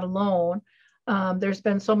think you're not alone. There's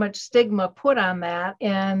been so much stigma put on that,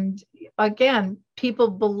 and again, people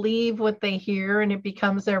believe what they hear, and it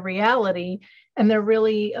becomes their reality, and they're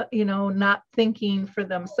really, not thinking for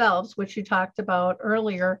themselves, which you talked about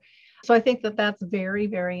earlier. So I think that that's very,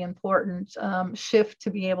 very important shift to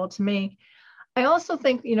be able to make. I also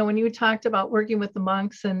think, when you talked about working with the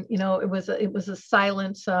monks, and it was a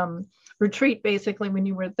silent retreat basically when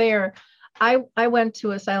you were there. I went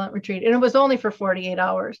to a silent retreat, and it was only for 48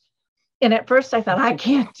 hours. And at first I thought, I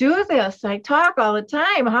can't do this. I talk all the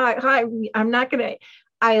time. I'm not going to.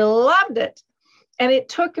 I loved it. And it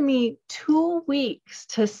took me 2 weeks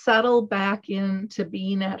to settle back into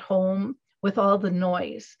being at home with all the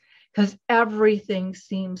noise, because everything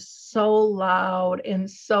seems so loud and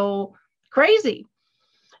so crazy.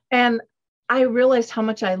 And I realized how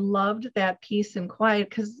much I loved that peace and quiet,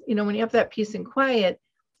 because, when you have that peace and quiet,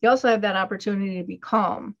 you also have that opportunity to be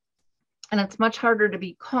calm. And it's much harder to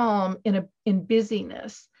be calm in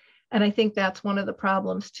busyness. And I think that's one of the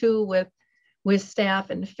problems too with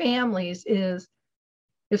staff and families is,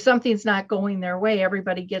 if something's not going their way,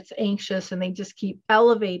 everybody gets anxious and they just keep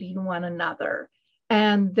elevating one another.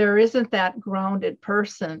 And there isn't that grounded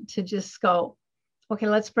person to just go, okay,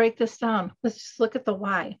 let's break this down. Let's just look at the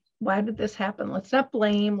why. Why did this happen? Let's not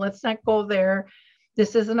blame. Let's not go there.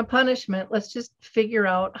 This isn't a punishment. Let's just figure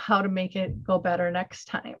out how to make it go better next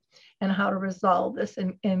time, and how to resolve this,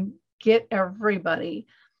 and get everybody,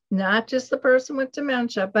 not just the person with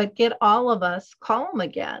dementia, but get all of us calm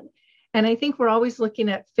again. And I think we're always looking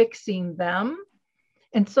at fixing them,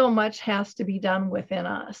 and so much has to be done within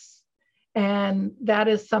us. And that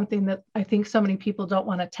is something that I think so many people don't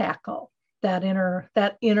want to tackle, that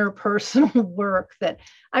interpersonal work that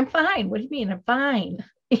I'm fine. What do you mean I'm fine?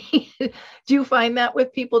 Do you find that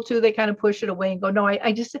with people too? They kind of push it away and go, no,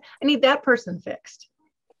 I need that person fixed.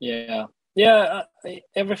 Yeah.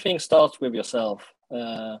 Everything starts with yourself.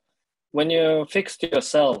 When you fix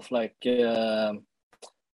yourself, like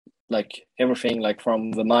everything, like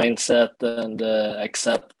from the mindset, and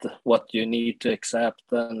accept what you need to accept.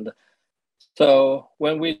 And so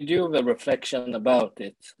when we do the reflection about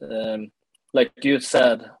it, like you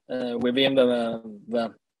said, within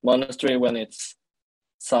the monastery, when it's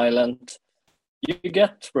silent, you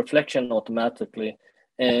get reflection automatically,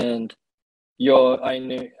 and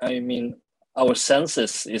our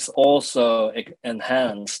senses is also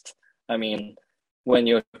enhanced. When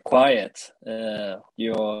you're quiet,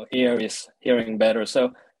 your ear is hearing better.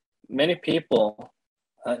 So many people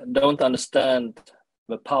don't understand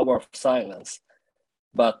the power of silence,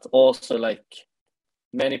 but also like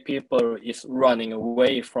many people is running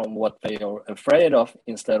away from what they are afraid of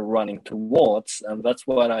instead of running towards. And that's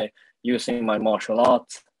what I use in my martial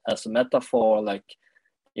arts as a metaphor. Like,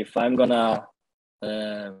 if I'm gonna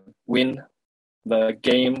win the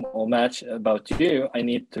game or match about you, I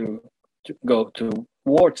need to go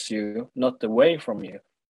towards you, not away from you.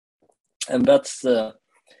 And that's the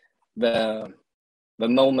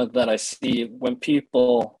moment that I see when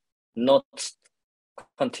people not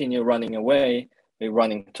continue running away, they're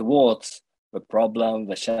running towards the problem,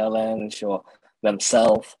 the challenge, or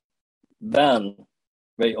themselves. Then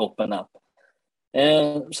they open up.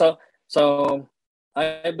 And so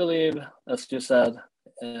I believe, as you said,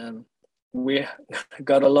 we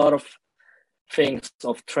got a lot of things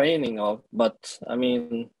of training of, but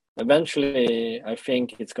eventually I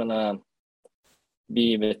think it's gonna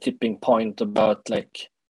be the tipping point about like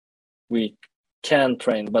we can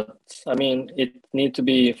train, but it need to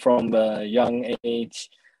be from the young age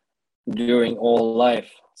during all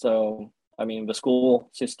life. So the school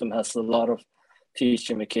system has a lot of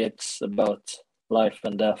teaching the kids about life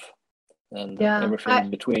and death and everything in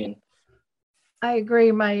between. I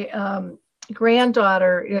agree. My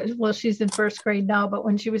granddaughter, well, she's in first grade now, but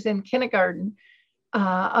when she was in kindergarten,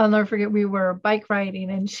 I'll never forget, we were bike riding,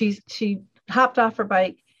 and she hopped off her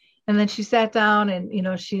bike And then she sat down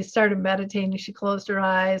and, she started meditating. She closed her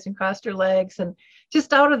eyes and crossed her legs, and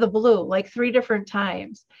just out of the blue, like 3 different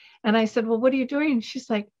times. And I said, well, what are you doing? And she's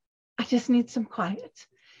like, I just need some quiet.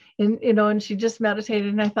 And she just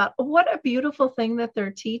meditated. And I thought, oh, what a beautiful thing that they're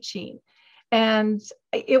teaching. And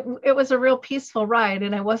it was a real peaceful ride.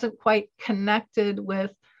 And I wasn't quite connected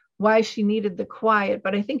with why she needed the quiet,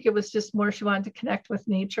 but I think it was just more she wanted to connect with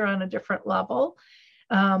nature on a different level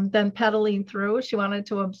than pedaling through. She wanted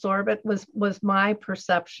to absorb it, was my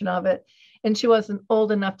perception of it. And she wasn't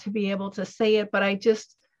old enough to be able to say it, but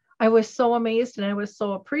I was so amazed and I was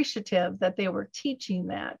so appreciative that they were teaching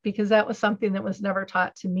that, because that was something that was never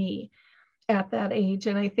taught to me at that age.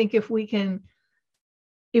 And I think if we can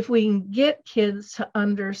get kids to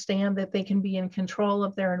understand that they can be in control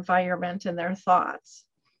of their environment and their thoughts,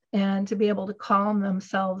 and to be able to calm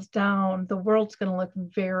themselves down, the world's going to look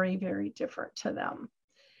very, very different to them.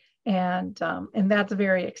 And that's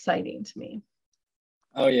very exciting to me.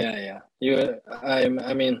 Oh yeah.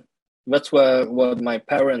 I mean, that's what my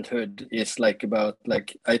parenthood is like about.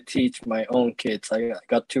 Like, I teach my own kids. I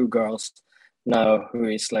got 2 girls now who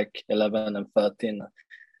is like 11 and 13.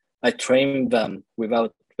 I train them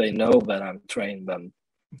without they know that I'm training them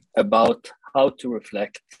about how to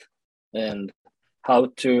reflect and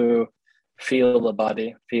how to feel the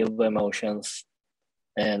body, feel the emotions.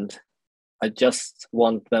 And I just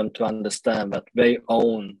want them to understand that they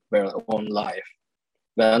own their own life.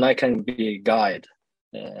 Then I can be a guide.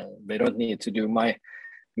 They don't need to do my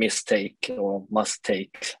mistake or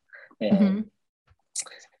mistake. Mm-hmm.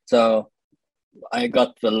 So I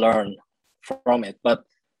got to learn from it. But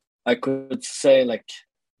I could say, like,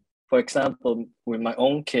 for example, with my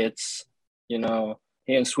own kids, here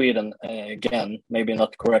in Sweden, again, maybe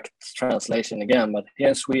not correct translation again, but here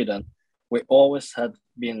in Sweden, we always have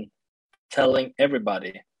been telling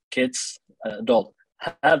everybody, kids, adult,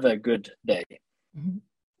 have a good day. Mm-hmm.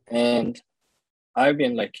 And I've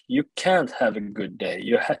been like, you can't have a good day.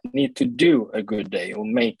 You need to do a good day or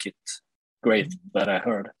make it great, that I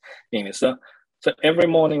heard English. So every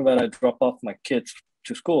morning that I drop off my kids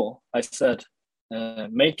to school, I said,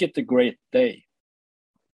 make it a great day.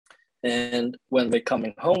 And when they're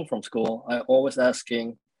coming home from school, I always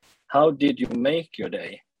asking, how did you make your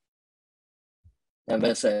day? And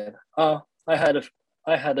they said, oh, I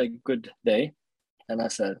had a good day. And I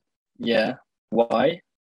said, yeah, why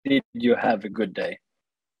did you have a good day?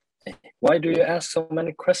 Why do you ask so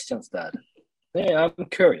many questions, Dad? Hey, I'm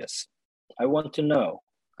curious. I want to know.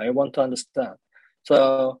 I want to understand.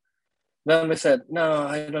 So then we said, no,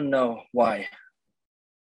 I don't know why.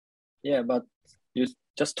 Yeah, but you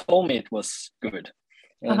just told me it was good.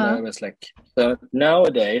 And I was like, so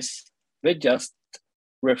nowadays, we're just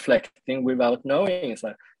reflecting without knowing. It's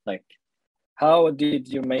like, how did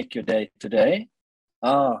you make your day today?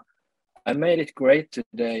 I made it great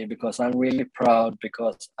today because I'm really proud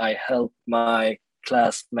because I helped my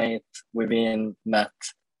classmate within math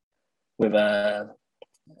with a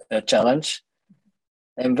challenge.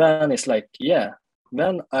 And then it's like, yeah,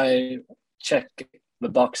 then I check the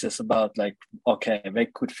boxes about like, okay, they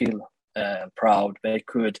could feel proud. They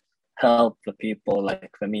could help the people,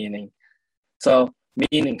 like the meaning. So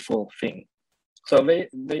meaningful thing. So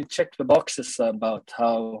they check the boxes about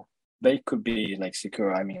how they could be like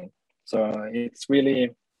secure. I mean, so it's really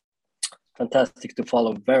fantastic to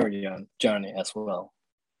follow their journey as well.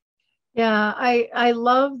 Yeah, I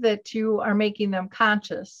love that you are making them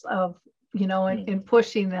conscious of, and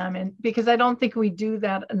pushing them. And because I don't think we do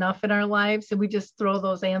that enough in our lives, and we just throw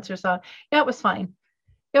those answers out. Yeah, it was fine.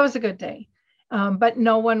 It was a good day. But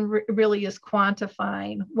no one really is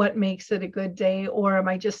quantifying what makes it a good day, or am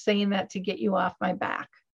I just saying that to get you off my back?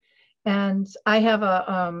 And I have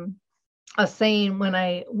a saying when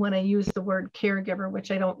I use the word caregiver,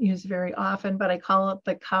 which I don't use very often, but I call it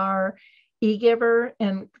the CAR E-giver.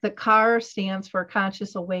 And the CAR stands for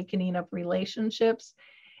conscious awakening of relationships.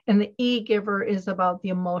 And the E-giver is about the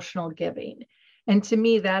emotional giving. And to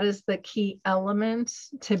me, that is the key element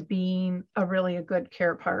to being a good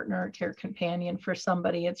care partner, care companion for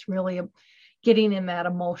somebody. It's really getting in that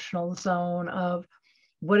emotional zone of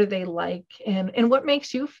what do they like and what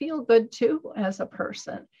makes you feel good too as a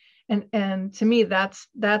person. And to me, that's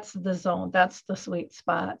the zone, that's the sweet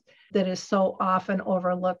spot that is so often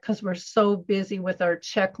overlooked because we're so busy with our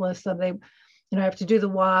checklist of they have to do the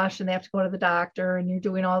wash and they have to go to the doctor and you're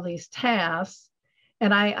doing all these tasks.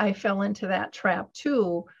 And I fell into that trap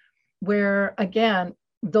too, where again,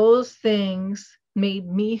 those things made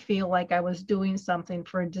me feel like I was doing something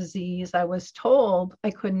for a disease I was told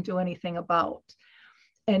I couldn't do anything about.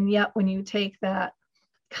 And yet when you take that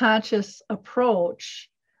conscious approach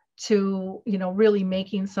to, really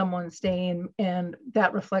making someone's day, and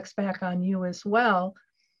that reflects back on you as well.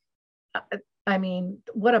 I mean,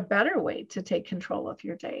 what a better way to take control of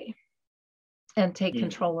your day and take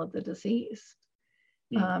control of the disease,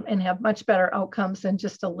 and have much better outcomes than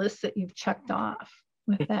just a list that you've checked off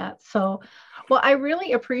with that. So, well, I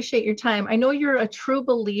really appreciate your time. I know you're a true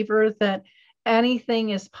believer that anything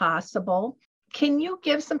is possible. Can you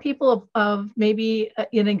give some people of maybe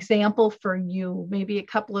an example for you, maybe a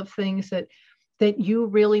couple of things that you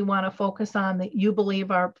really want to focus on, that you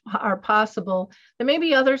believe are possible, that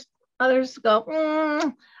maybe others go,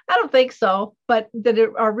 I don't think so, but that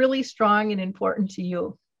are really strong and important to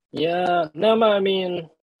you? Yeah, no, I mean,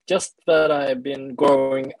 just that I've been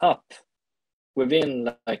growing up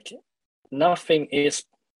within, like, nothing is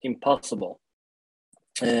impossible.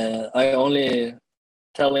 I only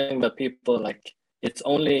telling the people, like, it's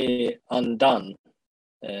only undone.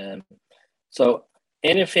 So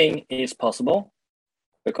anything is possible,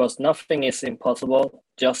 because nothing is impossible,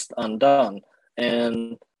 just undone.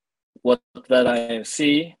 And what that I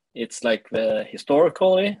see, it's like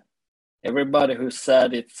historically, everybody who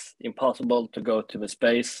said it's impossible to go to the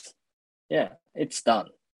space, yeah, it's done.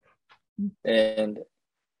 And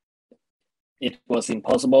it was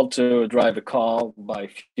impossible to drive a car by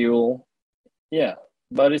fuel, yeah,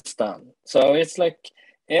 but it's done. So it's like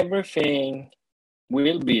everything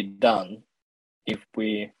will be done if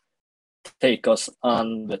we take us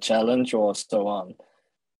on the challenge or so on.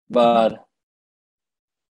 But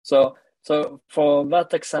so for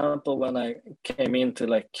that example, when I came into,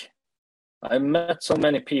 like, I met so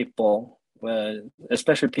many people,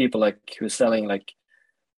 especially people like who's selling, like,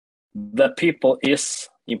 that people is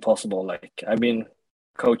impossible. Like, I've been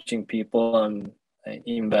coaching people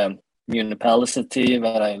in the municipality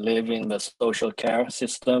that I live in, the social care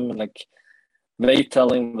system, like, they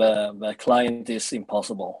telling the client is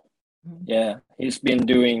impossible. Yeah, he's been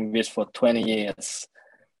doing this for 20 years,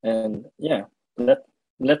 and yeah,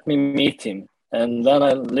 let me meet him. And then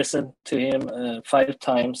I listened to him 5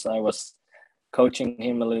 times. I was coaching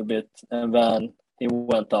him a little bit, and then he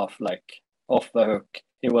went off the hook.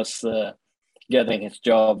 He was getting his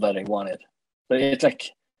job that he wanted. So it's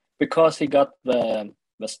like, because he got the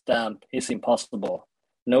stamp, he's impossible,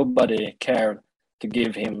 nobody cared to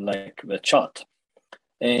give him, like, the shot.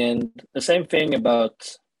 And the same thing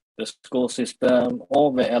about the school system,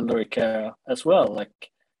 all the elderly care as well.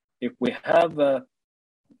 Like, if we have the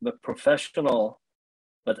professional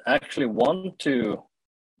that actually want to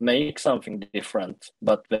make something different,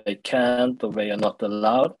 but they can't, or they are not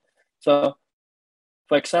allowed. So,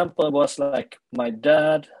 for example, it was like my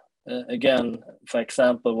dad, again, for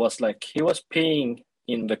example, was like, he was peeing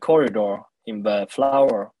in the corridor, in the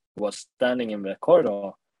flower was standing in the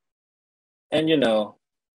corridor. And,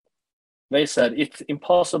 they said it's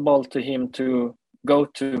impossible to him to go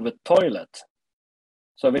to the toilet.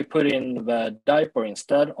 So they put in the diaper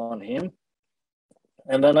instead on him.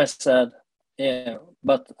 And then I said, yeah,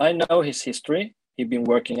 but I know his history. He's been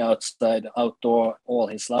working outdoor all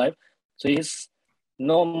his life. So he's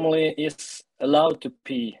normally is allowed to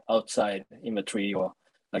pee outside in the tree or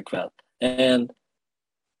like that. And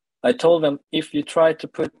I told them, if you try to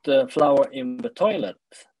put the flower in the toilet,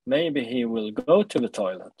 maybe he will go to the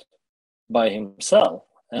toilet by himself.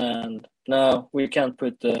 And no, we can't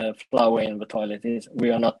put the flower in the toilet. We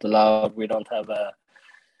are not allowed. We don't have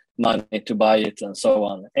money to buy it, and so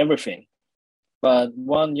on, everything. But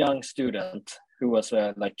one young student who was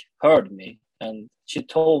heard me, and she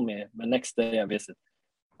told me the next day I visited,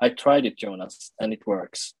 I tried it, Jonas, and it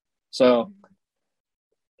works. So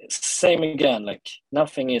same again, like,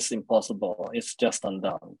 nothing is impossible. It's just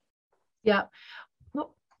undone. Yeah.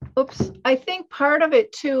 Oops. I think part of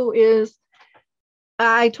it too is,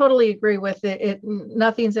 I totally agree with it.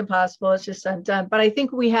 Nothing's impossible. It's just undone. But I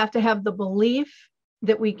think we have to have the belief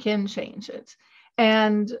that we can change it.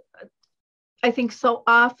 And I think so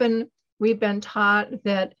often we've been taught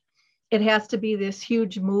that it has to be this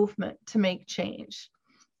huge movement to make change.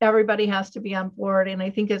 Everybody has to be on board. And I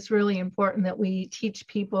think it's really important that we teach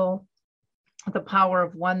people the power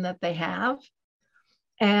of one that they have.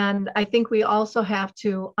 And I think we also have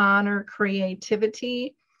to honor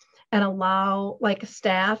creativity and allow, like,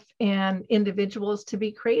 staff and individuals to be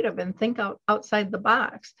creative and think outside the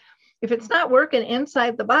box. If it's not working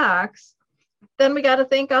inside the box, then we got to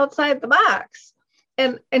think outside the box.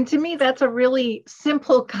 And to me, that's a really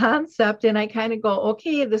simple concept. And I kind of go,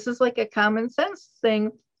 okay, this is like a common sense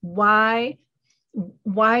thing. Why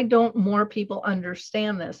don't more people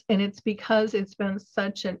understand this? And it's because it's been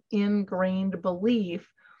such an ingrained belief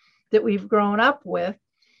that we've grown up with.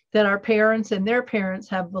 that our parents and their parents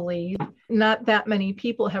have believed. Not that many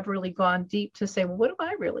people have really gone deep to say, well, what do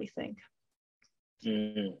I really think?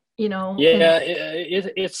 Mm. You know? Yeah,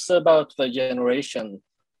 it's about the generation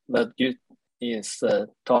that you is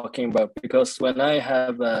talking about, because when I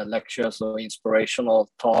have lectures or inspirational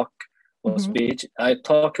talk or speech, I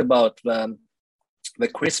talk about the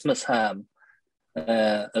Christmas ham,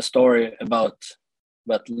 a story about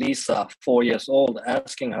that Lisa, 4 years old,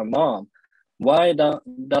 asking her mom, why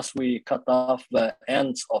does we cut off the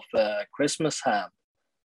ends of the Christmas ham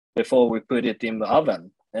before we put it in the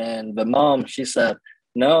oven? And the mom, she said,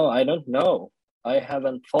 no, I don't know. I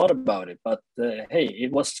haven't thought about it, but hey,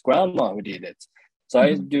 it was grandma who did it. So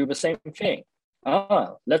I do the same thing.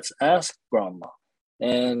 Let's ask grandma.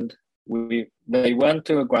 And they went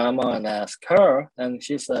to a grandma and asked her, and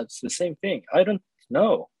she said it's the same thing. I don't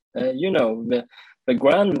know. The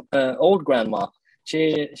old grandma,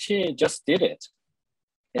 she just did it.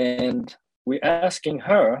 And we asking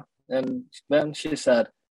her, and then she said,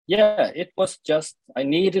 yeah, it was just, I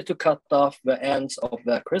needed to cut off the ends of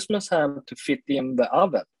the Christmas ham to fit in the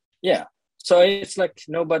oven. Yeah. So it's like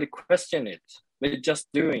nobody questioned it. We're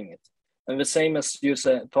just doing it. And the same as you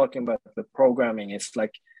said, talking about the programming, it's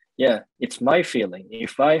like, yeah, it's my feeling.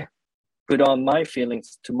 If I put on my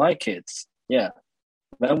feelings to my kids, yeah,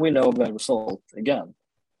 then we know the result again.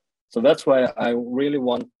 So that's why I really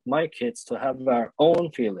want my kids to have their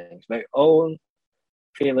own feelings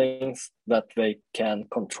that they can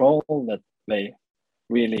control, that they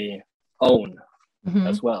really own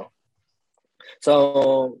as well.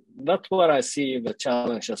 So that's what I see the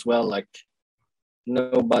challenge as well. Like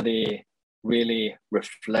nobody really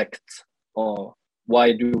reflects on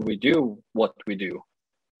why do we do what we do.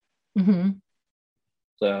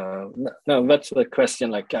 So no, that's the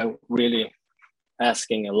question. Like I'm really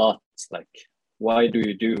asking a lot. Like, why do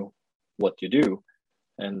you do what you do?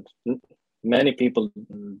 And many people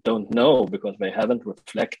don't know because they haven't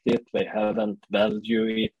reflected, they haven't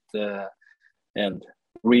valued it and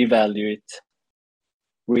revalue it,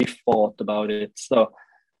 rethought about it. So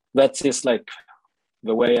that's just like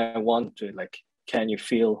the way I want to, like, can you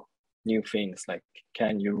feel new things? Like,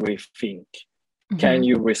 can you rethink? Can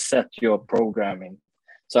you reset your programming?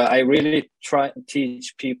 So I really try to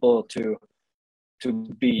teach people to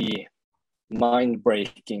be mind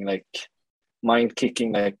breaking, like mind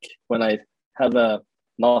kicking. Like when I have a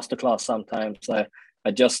masterclass, sometimes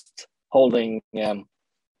I just holding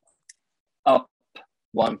up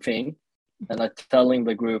one thing and I telling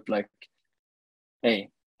the group like, hey,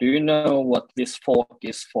 do you know what this fork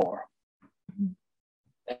is for?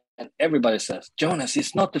 And everybody says, Jonas,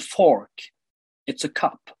 it's not a fork, it's a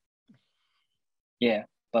cup. Yeah,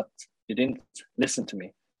 but you didn't listen to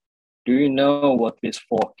me. Do you know what this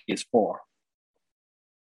fork is for?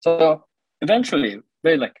 So eventually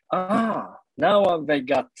they're like, now they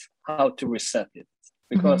got how to reset it.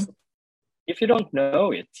 Because if you don't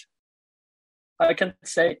know it, I can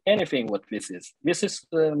say anything what this is. This is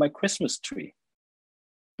my Christmas tree.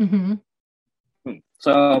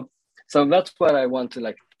 So that's what I want to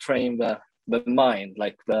like train the mind.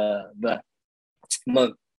 Like the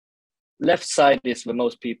left side is the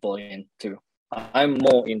most people into. I'm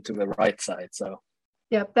more into the right side. So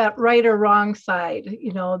yep, that right or wrong side,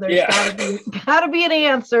 you know, there's gotta be an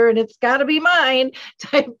answer and it's gotta be mine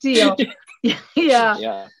type deal.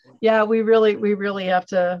 Yeah, we really have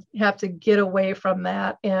to get away from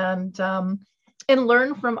that and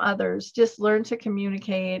learn from others. Just learn to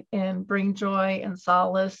communicate and bring joy and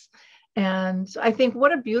solace. And I think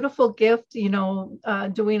what a beautiful gift, you know,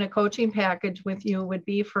 doing a coaching package with you would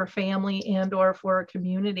be for family and or for a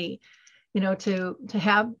community, you know, to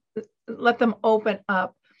have, let them open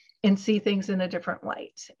up and see things in a different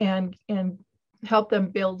light and help them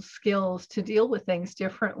build skills to deal with things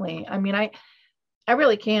differently. I mean, I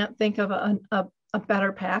really can't think of a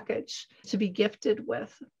better package to be gifted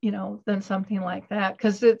with, you know, than something like that.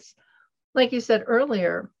 Because it's, like you said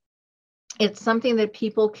earlier, it's something that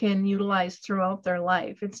people can utilize throughout their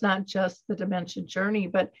life. It's not just the dementia journey,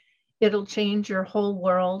 but it'll change your whole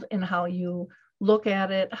world and how you look at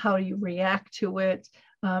it, how you react to it,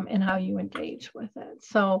 and how you engage with it.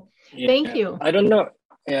 So thank you. I don't know.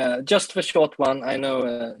 Yeah, just a short one. I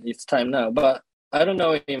know it's time now, but I don't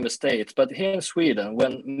know in the States, but here in Sweden,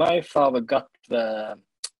 when my father got the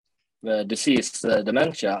disease,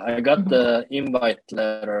 dementia, I got the invite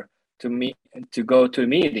letter to go to a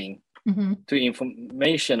meeting to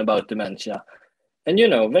information about dementia. And, you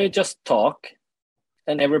know, they just talk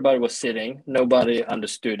and everybody was sitting. Nobody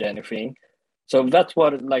understood anything. So that's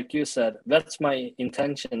what, like you said, that's my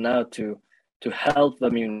intention now to help the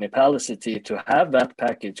municipality to have that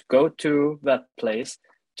package, go to that place,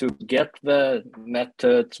 to get the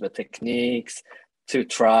methods, the techniques, to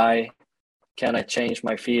try. Can I change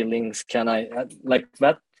my feelings? Can I, like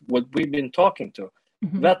that, what we've been talking to?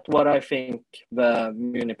 Mm-hmm. That's what I think the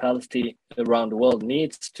municipality around the world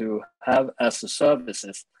needs to have as a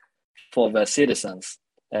services for the citizens.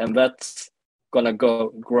 And that's going to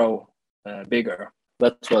grow bigger.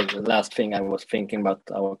 That was the last thing I was thinking about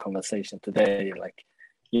our conversation today. Like,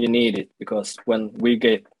 you need it, because when we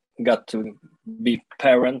got to be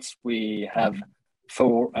parents, we have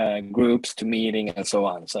 4 groups to meeting and so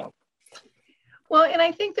on. So, well, and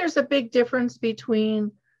I think there's a big difference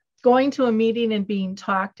between going to a meeting and being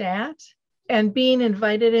talked at and being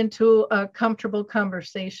invited into a comfortable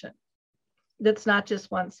conversation that's not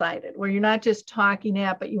just one-sided, where you're not just talking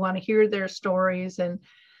at, but you want to hear their stories. And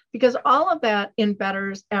because all of that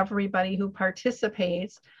embetters everybody who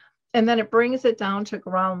participates, and then it brings it down to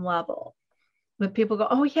ground level. When people go,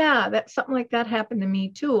 oh yeah, that something like that happened to me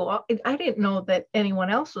too. I didn't know that anyone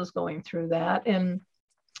else was going through that. And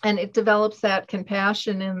it develops that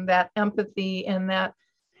compassion and that empathy, and that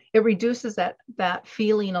it reduces that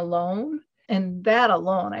feeling alone. And that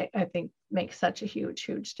alone, I think, makes such a huge,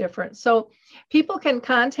 huge difference. So people can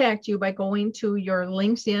contact you by going to your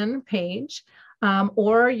LinkedIn page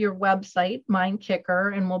or your website,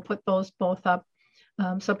 MindKicker, and we'll put those both up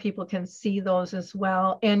so people can see those as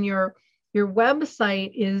well. And your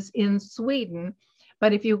website is in Sweden,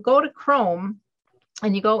 but if you go to Chrome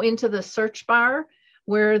and you go into the search bar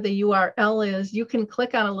where the URL is, you can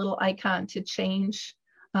click on a little icon to change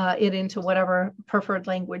it into whatever preferred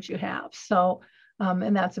language you have. So,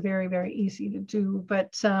 and that's very, very easy to do.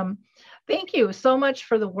 But thank you so much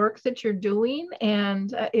for the work that you're doing,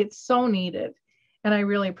 and it's so needed. And I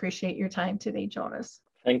really appreciate your time today, Jonas.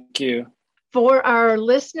 thank you. For our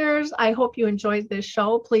listeners, I hope you enjoyed this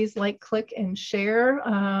show. Please like, click, and share.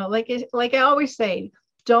 Like I always say,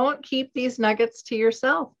 don't keep these nuggets to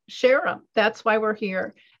yourself. Share them. That's why we're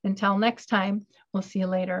here. Until next time, we'll see you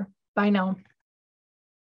later. Bye now.